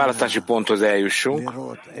 hogy a választási ponthoz eljussunk,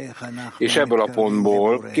 és ebből a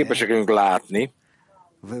pontból képesek vagyunk látni,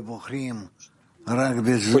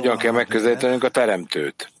 hogyan kell megközelítenünk a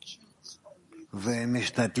teremtőt.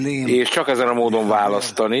 És csak ezen a módon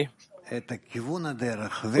választani,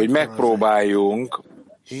 hogy megpróbáljunk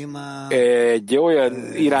egy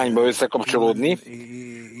olyan irányba összekapcsolódni,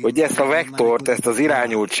 hogy ezt a vektort, ezt az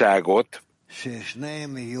irányultságot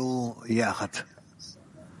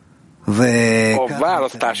a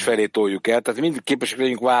választás felé toljuk el, tehát mindig képesek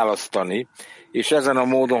legyünk választani, és ezen a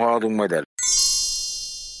módon haladunk majd el.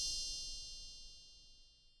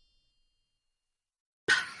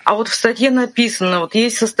 А вот в статье написано, вот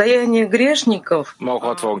есть состояние грешников. Mag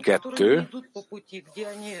 62.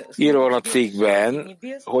 Írva van a cikkben,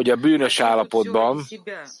 hogy a bűnös állapotban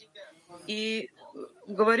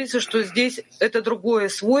говорится, что здесь это другое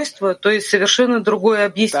свойство, то есть совершенно другое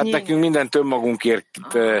объяснение. Tehát nekünk mindent önmagunkért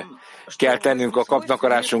kell tennünk a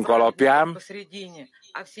kapnakarásunk alapján.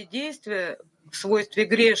 А все действия в свойстве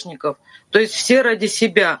грешников, то есть все ради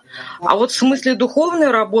себя. А вот в смысле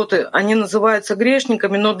духовной работы они называются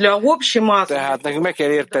грешниками, но для общей массы. Tehát nekünk meg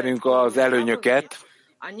kell értenünk az előnyöket.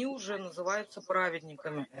 Они уже называются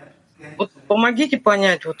праведниками. Вот помогите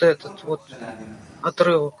понять вот этот вот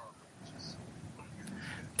отрывок.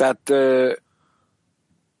 Tehát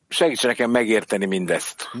segítsen nekem megérteni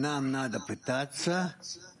mindezt.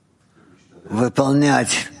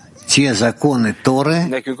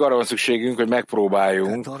 Nekünk arra van szükségünk, hogy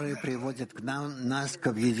megpróbáljunk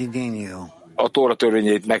a Tóra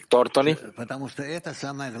törvényeit megtartani,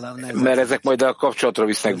 mert ezek majd a kapcsolatra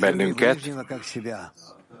visznek bennünket.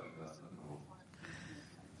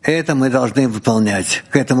 Tehát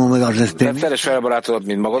szeres fel a barátodat,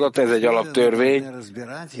 mint magadat, ez egy alaptörvény,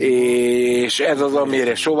 és ez az,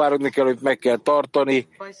 amire sóvárogni kell, hogy meg kell tartani,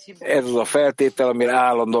 ez az a feltétel, amire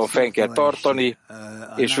állandóan fenn kell tartani,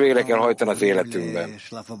 és végre kell hajtani az életünkben.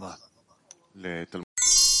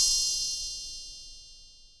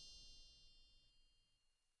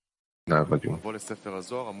 vagyunk. לספר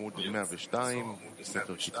הזוהר, עמוד 102,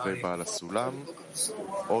 ספר כתבי בעל הסולם,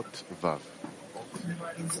 אות ו'.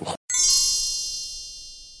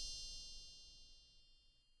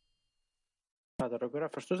 Дорогой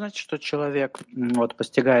Раф, а что значит, что человек вот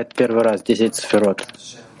постигает первый раз 10 сферот?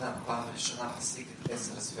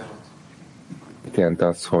 Mit jelent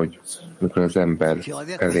az, hogy mikor az ember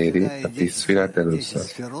eléri a 10 szférát először?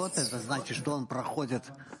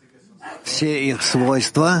 Все их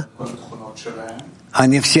свойства,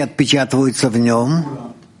 они все отпечатываются в нем,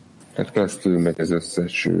 hát keresztül megy az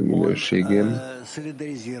összes minőségén,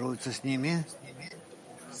 солидаризируются с ними,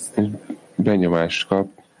 benyomást kap,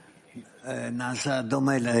 наса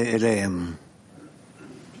дома элеем.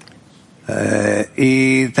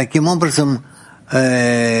 И таким образом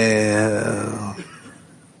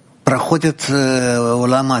проходит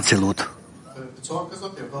улам ацилут.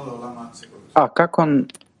 А как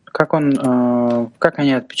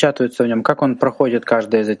они отпечатываются в нем? Как он проходит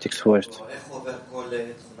каждое из этих свойств?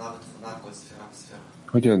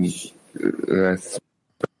 Hogyan lesz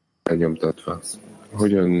benyomtatva?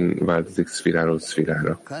 Hogyan változik szféráról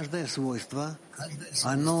szférára? Каждое свойство,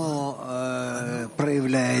 оно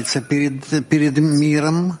проявляется перед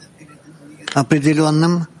миром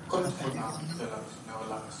определенным,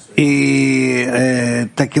 и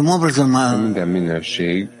таким образом minden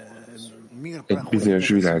minőség egy bizonyos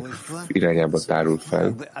világ irányába tárul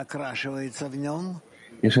fel,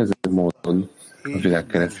 és ezen a módon a világ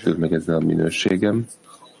keresztül megy ezen a minőségem,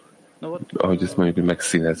 ahogy ezt mondjuk, hogy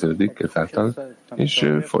megszíneződik ezáltal,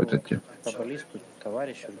 és folytatja.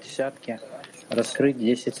 Раскрыть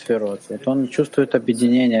 10 сферот. Вот он чувствует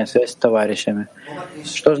объединение, связь с товарищами.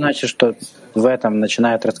 Что значит, что в этом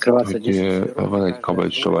начинает раскрываться 10 сферот? Van egy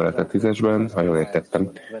kabalics tovalat a 10-esben, ha jól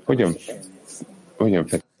értettem.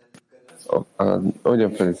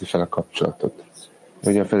 Hogyan fedezi fel a kapcsolatot?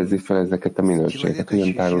 Hogyan fedezi fel ezeket a minőségeket?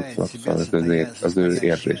 Hogyan tárulnak fel az ő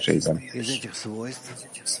érzéseiben?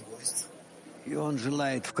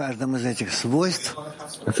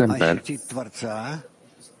 Az ember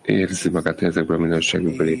érzi magát, hogy ezekből a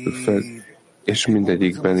minőségekből épül fel, és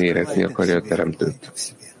mindegyikben érezni akarja a teremtőt.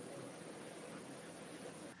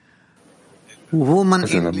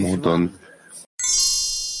 Ezen a módon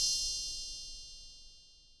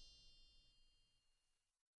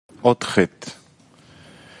akkor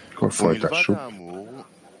folytassuk.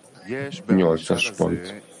 8-as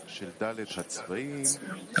pont.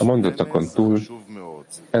 A mondatokon túl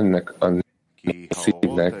ennek a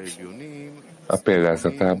színnek a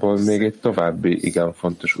példázatából még egy további igen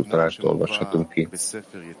fontos utalást olvashatunk ki.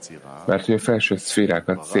 Mert hogy a felső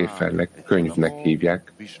szférákat széfernek, könyvnek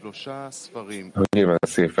hívják, hogy nyilván a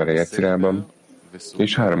széfer Jecirában,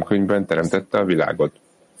 és 3 könyvben teremtette a világot.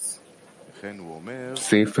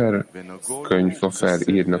 Széfer, könyv, Szofer,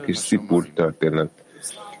 írnak és Szipur történet,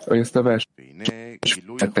 hogy ezt a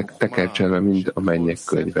versetek tekercselve mind a mennyek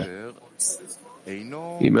könyve.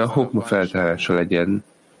 Íme a hokma feltárása legyen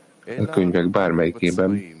a könyvek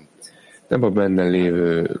bármelyikében, nem a benne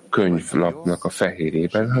lévő könyvlapnak a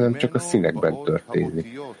fehérében, hanem csak a színekben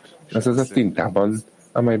történik. Azaz a tintában,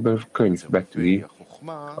 amelyből könyv betűi,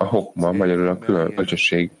 a hokma, magyarul a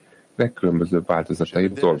bölcsesség legkülönbözőbb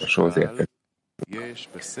változatai az olvasóhoz érkezik.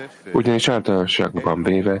 Ugyanis általánosságban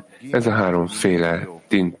véve ez a 3 féle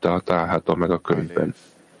tinta található meg a könyvben.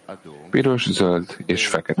 Piros, zöld és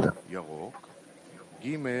fekete.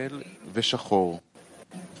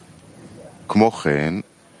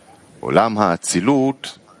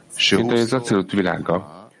 Mint az Acilut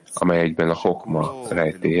világa, amely egyben a hokma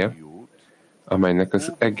rejtélye, amelynek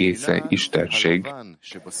az egésze istenség,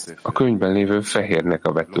 a könyvben lévő fehérnek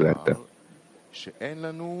a vetülete.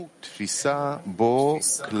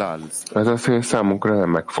 Ez azt, hogy számunkra nem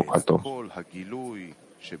megfogható.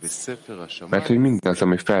 Mert hogy mindaz,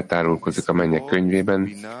 ami feltárulkozik a mennyek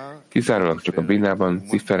könyvében, kizárólag csak a Binában,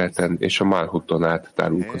 Tifereten és a Malhuton át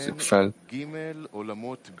tárulkozik fel,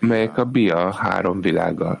 melyek a Bia 3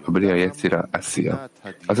 világa, a Bria, Jecira, Assia.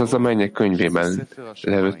 Azaz a mennyek könyvében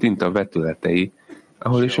levő tinta vetületei,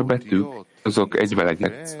 ahol is a betűk, azok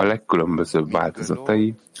egyvelegek a legkülönbözőbb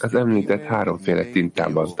változatai, az említett 3 féle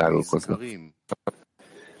tintában tárulkoznak.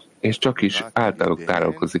 És csak is általuk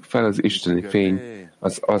tárulkozik fel az isteni fény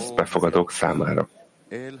az azt befogadók számára.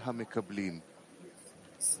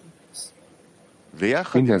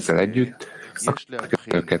 Mindezzel együtt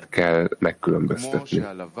őket kell megkülönböztetni.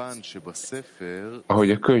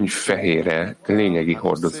 Ahogy a könyv fehére lényegi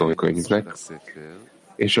hordozó könyvnek,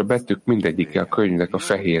 és a betűk mindegyike a könyvnek a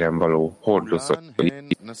fehéren való hordozói.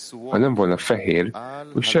 Ha nem volna fehér,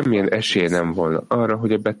 úgy semmilyen esélye nem volna arra,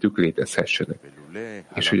 hogy a betűk létezhessenek,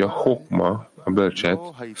 és hogy a hokma, a bölcset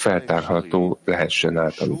feltárható lehessen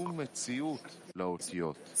általuk.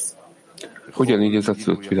 Ugyanígy az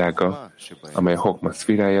Acilut világa, amely a hokma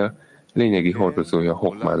szférája, lényegi hordozója a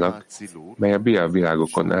hokmának, mely a Bia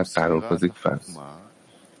világokon át tárolkozik fel.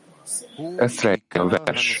 Ezt rejti a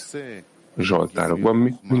vers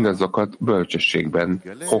zsoltárokban, mindazokat bölcsességben,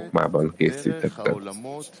 hokmában készítette.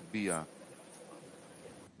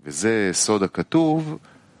 וזה סוד הכתוב,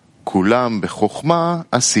 כולם בחוכמה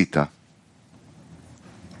עשית.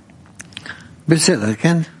 בסדר,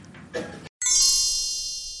 כן?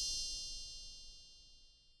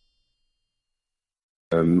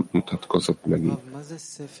 Mutatkozott meg így.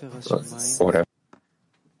 Oreb.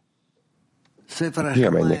 Mi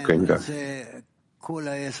a mennyek könyve? A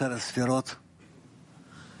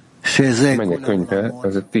mennyek könyve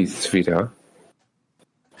az a 10 szféra,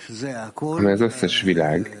 amely az összes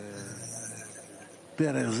világ,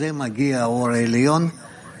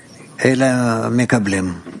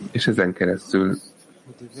 és ezen keresztül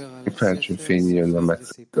felső fény jön a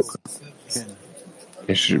messzetokat.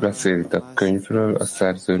 És beszél itt a könyvről, a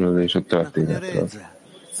szerzőről és a történetről.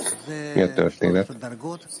 Mi a történet?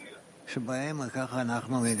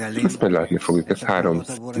 Ezt majd látni fogjuk, ez 3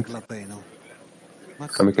 szint,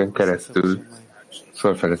 amiken keresztül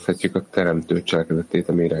felfedezhetjük a teremtő cselekedetét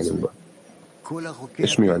a mi irányunkba.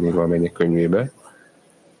 És mi van írva a mennyek könyvébe?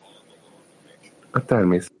 A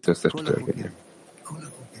természet összes törvénye.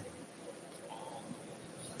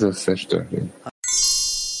 Az összes törvény.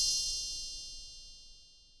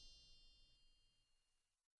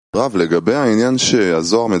 רב, לגבי העניין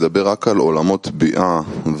שהזוהר מדבר רק על עולמות ביאה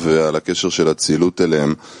ועל הקשר של הצילות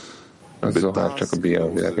אליהם. A Zohar csak a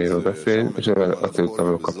Bia világairól beszél, és a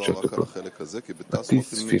célutával kapcsolatokról. A 10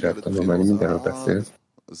 szfirát tanulmány mindenről beszél.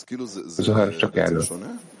 A Zohar csak erről.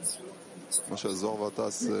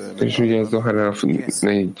 És ugye a Zohar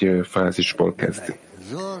 4 fázisból kezdi.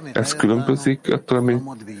 Ez különbözik attól, amit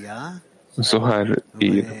Zohar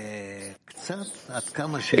ír.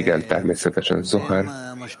 Igen, természetesen Zohar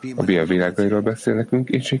a Bia világairól beszél nekünk,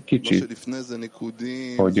 és egy kicsit,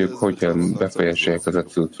 hogy ők hogyan befolyásolják az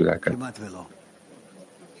abszolút világát.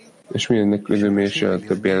 És mindennek és a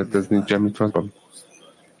többi előtt ez nincs említve?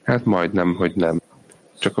 Hát majdnem, hogy nem.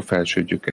 Csak a felső gyöke.